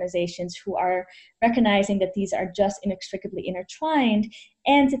other organizations who are recognizing that these are just inextricably intertwined,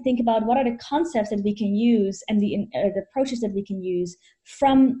 and to think about what are the concepts that we can use and the approaches that we can use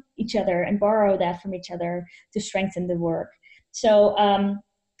from each other and borrow that from each other to strengthen the work. So,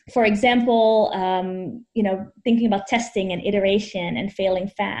 for example, thinking about testing and iteration and failing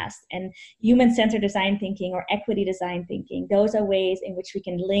fast and human-centered design thinking or equity design thinking, those are ways in which we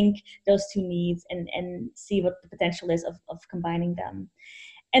can link those two needs and see what the potential is of combining them.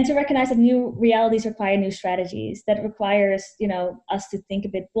 And to recognize that new realities require new strategies. That requires, us to think a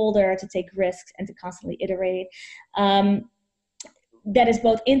bit bolder, to take risks, and to constantly iterate. That is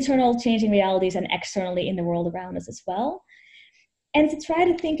both internal changing realities and externally in the world around us as well. And to try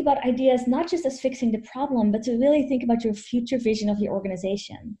to think about ideas not just as fixing the problem, but to really think about your future vision of your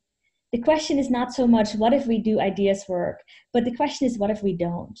organization. The question is not so much what if we do ideas work, but the question is what if we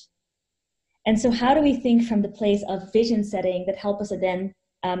don't? And so how do we think from the place of vision setting that help us then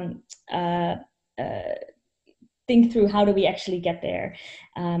think through how do we actually get there,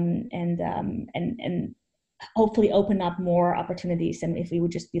 and hopefully open up more opportunities than if we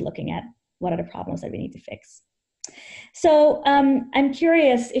would just be looking at what are the problems that we need to fix. So I'm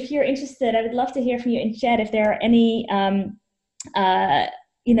curious, if you're interested, I would love to hear from you in chat if there are any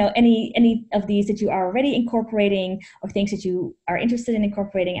any of these that you are already incorporating or things that you are interested in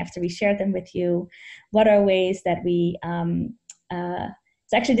incorporating after we shared them with you. What are ways that we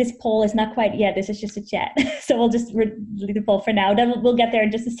so actually this poll is not quite yet, this is just a chat. So we'll just leave the poll for now. Then we'll get there in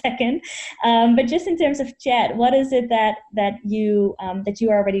just a second. But just in terms of chat, what is it that you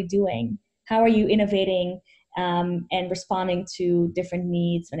are already doing? How are you innovating and responding to different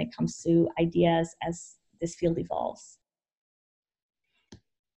needs when it comes to ideas as this field evolves?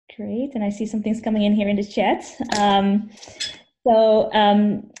 Great, and I see some things coming in here in the chat. So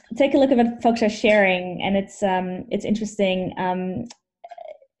take a look at what folks are sharing, and it's interesting.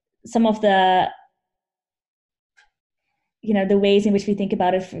 Some of the the ways in which we think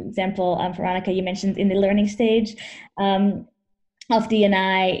about it. For example, Veronica, you mentioned in the learning stage of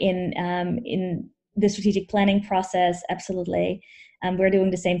D&I in the strategic planning process. Absolutely, we're doing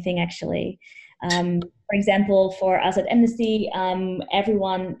the same thing actually. For example, for us at Amnesty,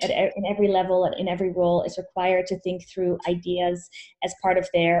 everyone in every level and in every role is required to think through ideas as part of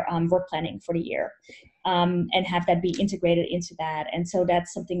their work planning for the year, and have that be integrated into that. And so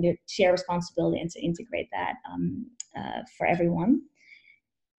that's something to share responsibility and to integrate that for everyone.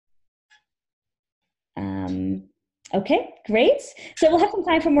 Okay, great. So we'll have some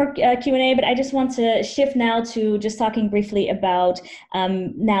time for more Q&A, but I just want to shift now to just talking briefly about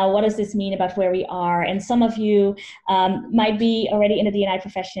now what does this mean about where we are? And some of you might be already in the D&I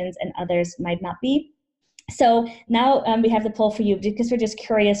professions and others might not be. So now we have the poll for you because we're just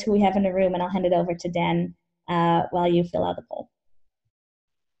curious who we have in the room, and I'll hand it over to Dan while you fill out the poll.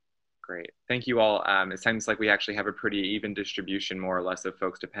 Great. Thank you all. It seems like we actually have a pretty even distribution, more or less, of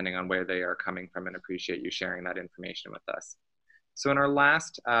folks depending on where they are coming from, and appreciate you sharing that information with us. So in our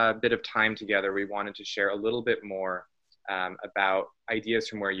last bit of time together, we wanted to share a little bit more about ideas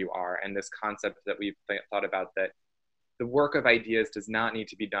from where you are, and this concept that we've thought about, that the work of ideas does not need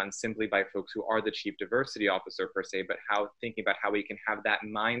to be done simply by folks who are the Chief Diversity Officer per se, but thinking about how we can have that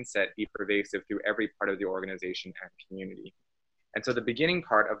mindset be pervasive through every part of the organization and community. And so the beginning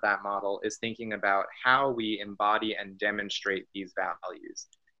part of that model is thinking about how we embody and demonstrate these values.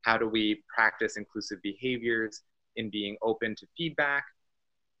 How do we practice inclusive behaviors in being open to feedback,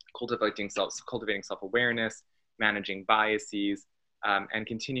 cultivating self-awareness, managing biases, and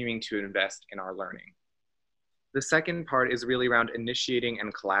continuing to invest in our learning. The second part is really around initiating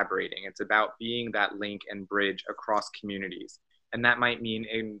and collaborating. It's about being that link and bridge across communities. And that might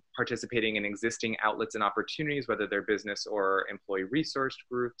mean participating in existing outlets and opportunities, whether they're business or employee resource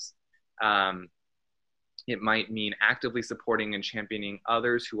groups. It might mean actively supporting and championing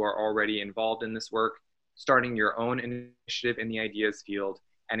others who are already involved in this work, starting your own initiative in the ideas field,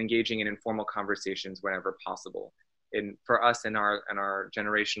 and engaging in informal conversations whenever possible. And for us in our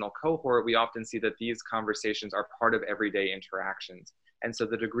generational cohort, we often see that these conversations are part of everyday interactions. And so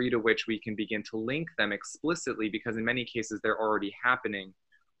the degree to which we can begin to link them explicitly, because in many cases they're already happening,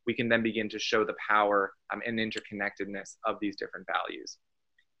 we can then begin to show the power and interconnectedness of these different values.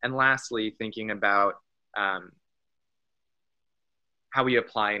 And lastly, thinking about how we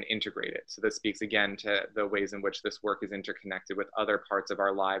apply and integrate it. So this speaks again to the ways in which this work is interconnected with other parts of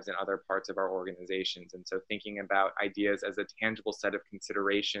our lives and other parts of our organizations. And so thinking about ideas as a tangible set of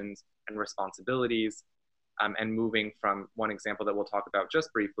considerations and responsibilities, and moving from, one example that we'll talk about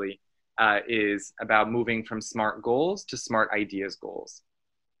just briefly, is about moving from SMART goals to SMART ideas goals.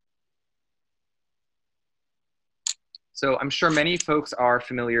 So I'm sure many folks are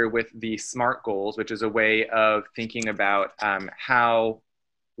familiar with the SMART goals, which is a way of thinking about how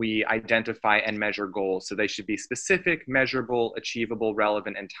we identify and measure goals. So they should be specific, measurable, achievable,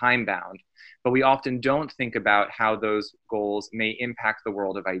 relevant, and time-bound. But we often don't think about how those goals may impact the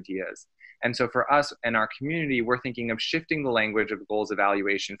world of ideas. And so for us and our community, we're thinking of shifting the language of goals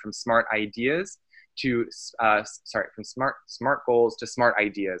evaluation from SMART ideas to, from SMART goals to SMART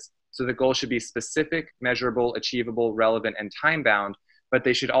ideas. So the goals should be specific, measurable, achievable, relevant, and time-bound, but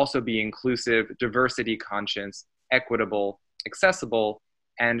they should also be inclusive, diversity conscious, equitable, accessible,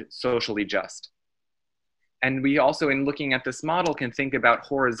 and socially just. And we also, in looking at this model, can think about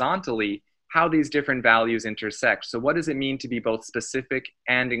horizontally how these different values intersect. So what does it mean to be both specific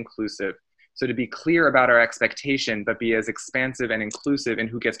and inclusive? So to be clear about our expectation, but be as expansive and inclusive in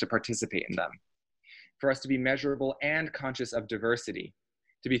who gets to participate in them. For us to be measurable and conscious of diversity,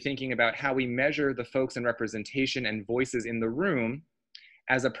 to be thinking about how we measure the folks and representation and voices in the room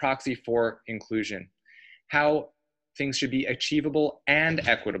as a proxy for inclusion. How things should be achievable and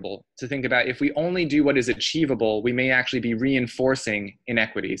equitable, to think about if we only do what is achievable, we may actually be reinforcing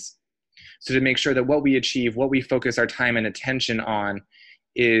inequities. So to make sure that what we achieve, what we focus our time and attention on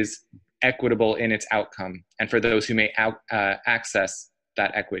is equitable in its outcome, and for those who may access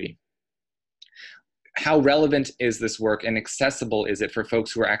that equity. How relevant is this work and accessible is it for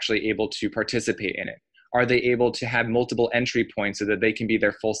folks who are actually able to participate in it? Are they able to have multiple entry points so that they can be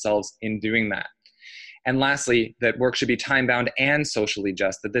their full selves in doing that? And lastly, that work should be time-bound and socially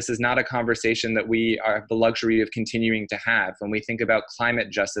just, that this is not a conversation that we have the luxury of continuing to have. When we think about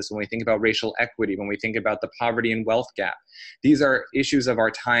climate justice, when we think about racial equity, when we think about the poverty and wealth gap, these are issues of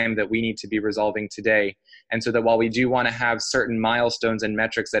our time that we need to be resolving today. And so that while we do want to have certain milestones and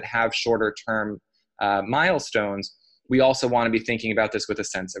metrics that have shorter term milestones, we also want to be thinking about this with a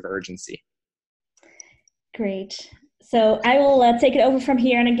sense of urgency. Great. So I will take it over from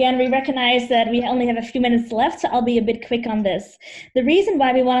here. And again, we recognize that we only have a few minutes left, so I'll be a bit quick on this. The reason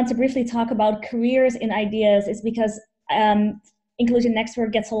why we wanted to briefly talk about careers in ideas is because Inclusion Next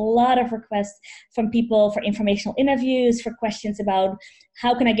Work gets a lot of requests from people for informational interviews, for questions about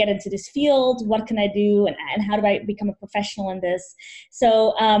how can I get into this field, what can I do, and how do I become a professional in this.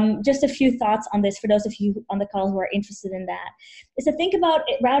 So just a few thoughts on this for those of you on the call who are interested in that, is to think about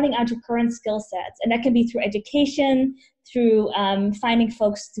rounding out your current skill sets. And that can be through education, through finding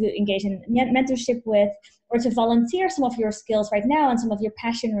folks to engage in mentorship with, or to volunteer some of your skills right now and some of your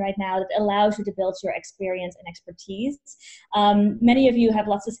passion right now that allows you to build your experience and expertise. Many of you have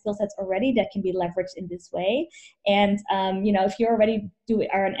lots of skill sets already that can be leveraged in this way. And if you're already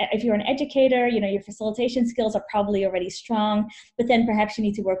if you're an educator, your facilitation skills are probably already strong, but then perhaps you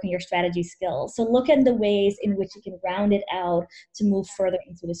need to work on your strategy skills. So look at the ways in which you can round it out to move further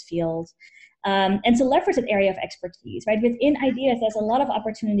into this field. And to leverage that area of expertise, right? Within ideas, there's a lot of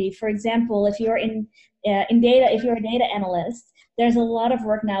opportunity. For example, if you're in data, if you're a data analyst, there's a lot of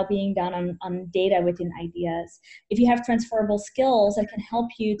work now being done on data within ideas. If you have transferable skills that can help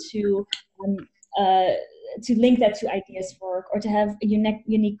you to link that to ideas work, or to have a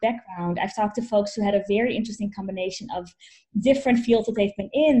unique background. I've talked to folks who had a very interesting combination of different fields that they've been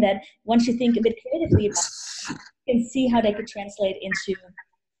in, that once you think a bit creatively about it, you can see how they could translate into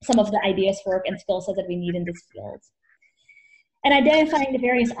some of the ideas work and skill sets that we need in this field. And identifying the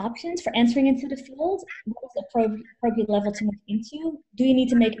various options for entering into the field. What is the appropriate level to move into? Do you need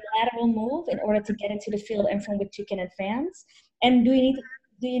to make a lateral move in order to get into the field and from which you can advance? And do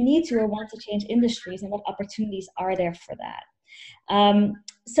you need to or want to change industries, and what opportunities are there for that?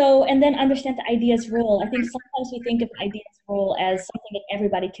 And then understand the ideas role. I think sometimes we think of ideas role as something that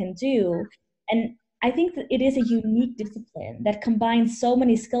everybody can do. And I think that it is a unique discipline that combines so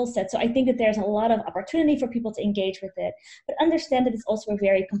many skill sets. So I think that there's a lot of opportunity for people to engage with it, but understand that it's also a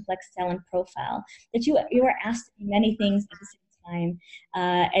very complex talent profile, that you are asked to do many things at the same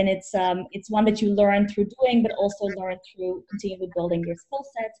time. And it's one that you learn through doing, but also learn through continually building your skill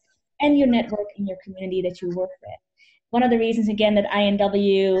sets and your network in your community that you work with. One of the reasons, again, that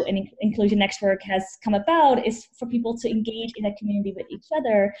INW and Inclusion Next Work has come about is for people to engage in a community with each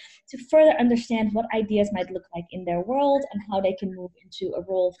other, to further understand what ideas might look like in their world and how they can move into a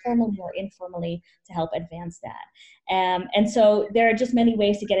role formally or informally to help advance that. And so there are just many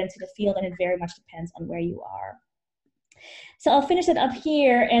ways to get into the field, and it very much depends on where you are. So I'll finish it up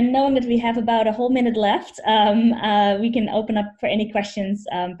here, and knowing that we have about a whole minute left, we can open up for any questions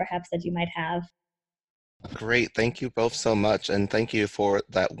perhaps that you might have. Great. Thank you both so much. And thank you for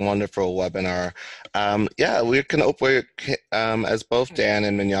that wonderful webinar. Yeah, we're going to open, as both Dan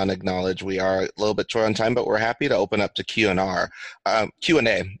and Mignon acknowledge, we are a little bit short on time, but we're happy to open up to Q&A.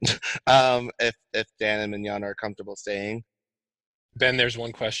 If Dan and Mignon are comfortable staying. Ben, there's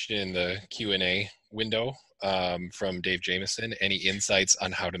one question in the Q&A window from Dave Jameson. Any insights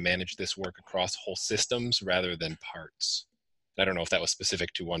on how to manage this work across whole systems rather than parts? I don't know if that was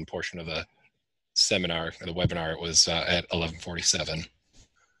specific to one portion of the seminar or the webinar. It was at 11:47.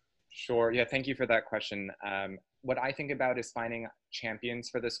 Sure. Yeah, thank you for that question. What I think about is finding champions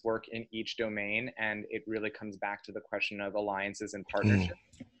for this work in each domain, and it really comes back to the question of alliances and partnerships.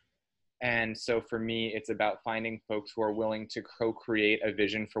 And so for me, it's about finding folks who are willing to co-create a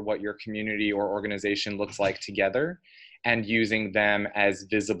vision for what your community or organization looks like together, and using them as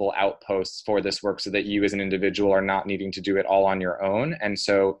visible outposts for this work so that you as an individual are not needing to do it all on your own. And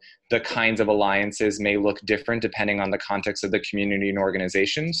so the kinds of alliances may look different depending on the context of the community and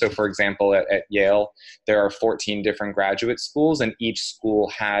organization. So for example, at Yale, there are 14 different graduate schools, and each school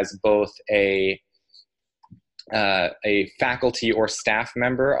has both a faculty or staff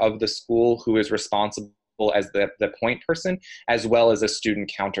member of the school who is responsible as the point person, as well as a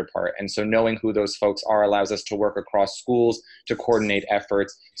student counterpart. And so knowing who those folks are allows us to work across schools to coordinate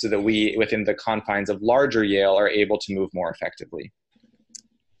efforts so that we, within the confines of larger Yale, are able to move more effectively.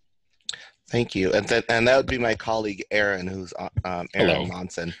 Thank you. And that would be my colleague, Aaron, who's Aaron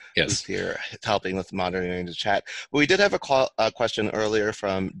Monson, who's here helping with moderating the chat. But we did have a question earlier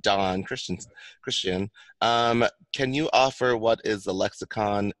from Don Christian. Can you offer what is the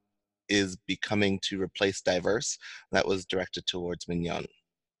lexicon is becoming to replace diverse? That was directed towards Mignon.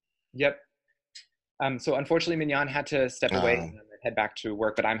 Yep. So unfortunately, Mignon had to step away and head back to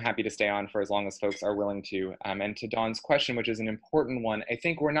work, but I'm happy to stay on for as long as folks are willing to. And to Dawn's question, which is an important one, I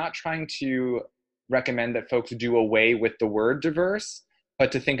think we're not trying to recommend that folks do away with the word diverse,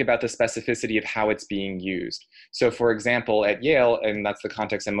 but to think about the specificity of how it's being used. So for example, at Yale, and that's the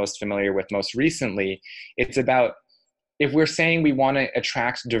context I'm most familiar with most recently, it's about, if we're saying we want to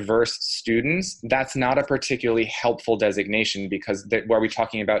attract diverse students, that's not a particularly helpful designation, because are we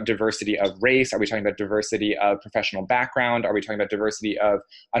talking about diversity of race? Are we talking about diversity of professional background? Are we talking about diversity of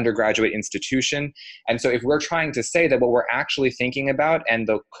undergraduate institution? And so if we're trying to say that what we're actually thinking about, and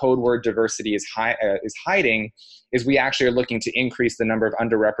the code word diversity is hiding, is we actually are looking to increase the number of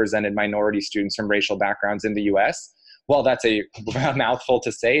underrepresented minority students from racial backgrounds in the US, well, that's a mouthful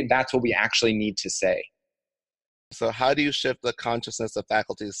to say. That's what we actually need to say. So how do you shift the consciousness of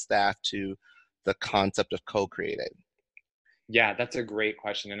faculty and staff to the concept of co-creating? Yeah, that's a great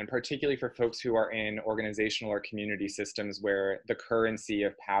question. And particularly for folks who are in organizational or community systems where the currency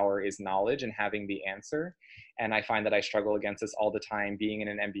of power is knowledge and having the answer. And I find that I struggle against this all the time, being in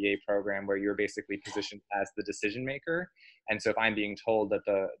an MBA program where you're basically positioned as the decision maker. And so if I'm being told that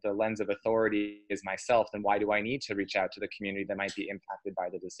the lens of authority is myself, then why do I need to reach out to the community that might be impacted by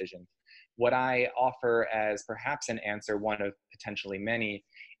the decision? What I offer as perhaps an answer, one of potentially many,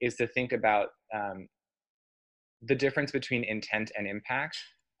 is to think about the difference between intent and impact,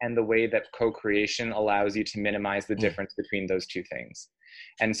 and the way that co-creation allows you to minimize the difference between those two things.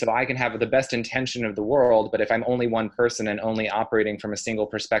 And so I can have the best intention of the world, but if I'm only one person and only operating from a single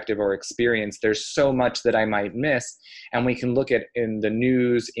perspective or experience, there's so much that I might miss. And we can look at in the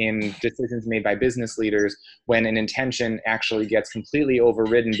news, in decisions made by business leaders, when an intention actually gets completely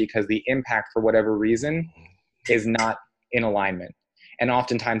overridden because the impact, for whatever reason, is not in alignment. And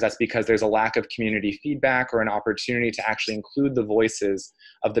oftentimes that's because there's a lack of community feedback or an opportunity to actually include the voices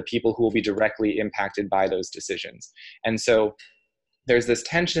of the people who will be directly impacted by those decisions. And so there's this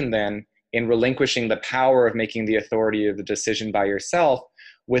tension then in relinquishing the power of making the authority of the decision by yourself,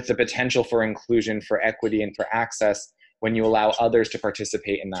 with the potential for inclusion, for equity, and for access when you allow others to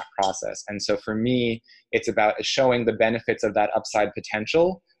participate in that process. And so for me, it's about showing the benefits of that upside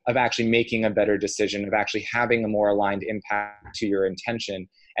potential of actually making a better decision, of actually having a more aligned impact to your intention.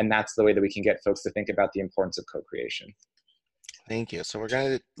 And that's the way that we can get folks to think about the importance of co-creation. Thank you. So we're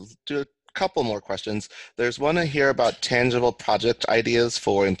going to do a couple more questions. There's one here about tangible project ideas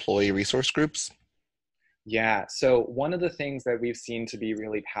for employee resource groups. Yeah, so one of the things that we've seen to be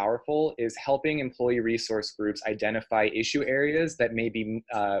really powerful is helping employee resource groups identify issue areas that may be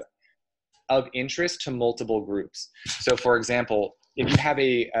of interest to multiple groups. So for example, if you have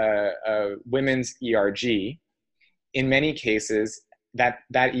a women's ERG, in many cases, that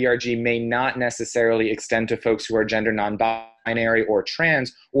ERG may not necessarily extend to folks who are gender non-binary or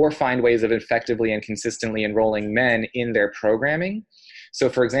trans, or find ways of effectively and consistently enrolling men in their programming. So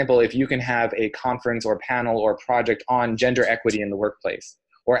for example, if you can have a conference or panel or project on gender equity in the workplace,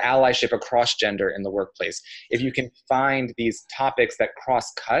 or allyship across gender in the workplace. If you can find these topics that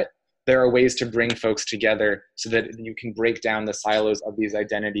cross-cut, there are ways to bring folks together so that you can break down the silos of these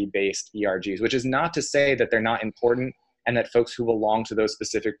identity-based ERGs, which is not to say that they're not important and that folks who belong to those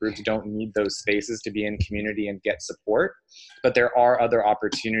specific groups don't need those spaces to be in community and get support. But there are other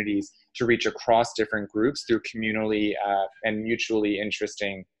opportunities to reach across different groups through communally and mutually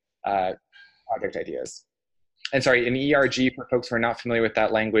interesting project ideas. And sorry, an ERG, for folks who are not familiar with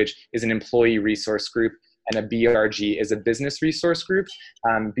that language, is an employee resource group, and a BRG is a business resource group.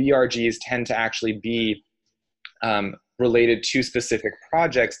 BRGs tend to actually be related to specific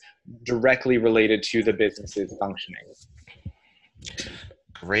projects directly related to the business's functioning.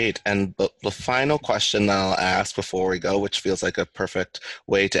 Great. And the final question that I'll ask before we go, which feels like a perfect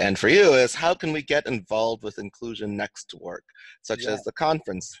way to end for you, is how can we get involved with Inclusion Next work, such as the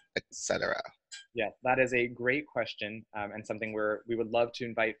conference, etc.? Yeah, that is a great question, and something where we would love to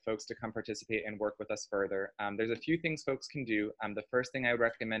invite folks to come participate and work with us further. There's a few things folks can do. The first thing I would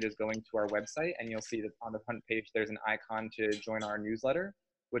recommend is going to our website, and you'll see that on the front page there's an icon to join our newsletter,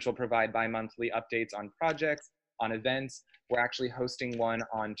 which will provide bi-monthly updates on projects, on events. We're actually hosting one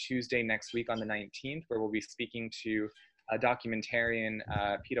on Tuesday next week on the 19th, where we'll be speaking to a documentarian,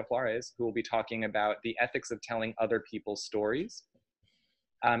 Peter Juarez, who will be talking about the ethics of telling other people's stories.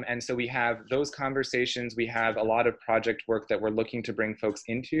 And so we have those conversations. We have a lot of project work that we're looking to bring folks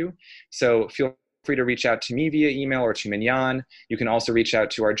into. So feel free to reach out to me via email or to Mignon. You can also reach out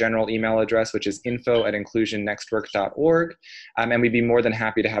to our general email address, which is info@inclusionnextwork.org. And we'd be more than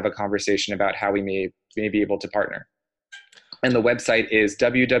happy to have a conversation about how we may be able to partner. And the website is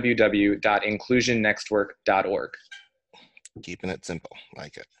www.inclusionnextwork.org. Keeping it simple,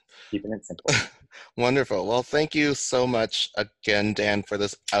 like it. Keeping it simple. Wonderful. Well, thank you so much again, Dan, for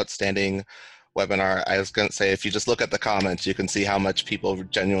this outstanding webinar. I was going to say, if you just look at the comments, you can see how much people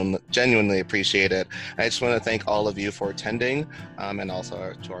genuinely appreciate it. I just want to thank all of you for attending, and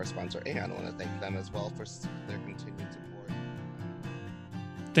also to our sponsor, Aon. I want to thank them as well for their continued support.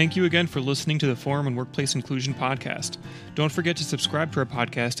 Thank you again for listening to the Forum on Workplace Inclusion podcast. Don't forget to subscribe to our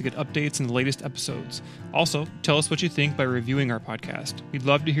podcast to get updates on the latest episodes. Also, tell us what you think by reviewing our podcast. We'd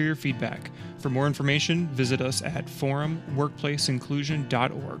love to hear your feedback. For more information, visit us at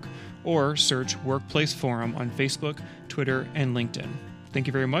forumworkplaceinclusion.org or search Workplace Forum on Facebook, Twitter, and LinkedIn. Thank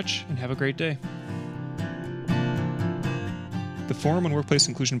you very much and have a great day. The Forum on Workplace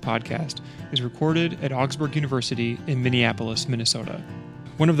Inclusion podcast is recorded at Augsburg University in Minneapolis, Minnesota.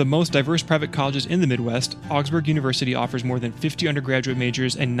 One of the most diverse private colleges in the Midwest, Augsburg University offers more than 50 undergraduate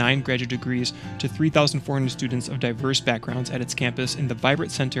majors and 9 graduate degrees to 3,400 students of diverse backgrounds at its campus in the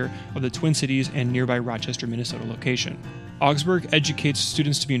vibrant center of the Twin Cities and nearby Rochester, Minnesota location. Augsburg educates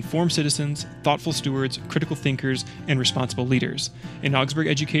students to be informed citizens, thoughtful stewards, critical thinkers, and responsible leaders. And Augsburg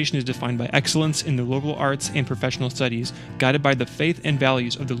education is defined by excellence in the liberal arts and professional studies, guided by the faith and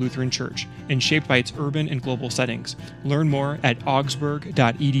values of the Lutheran Church, and shaped by its urban and global settings. Learn more at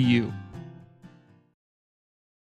augsburg.edu.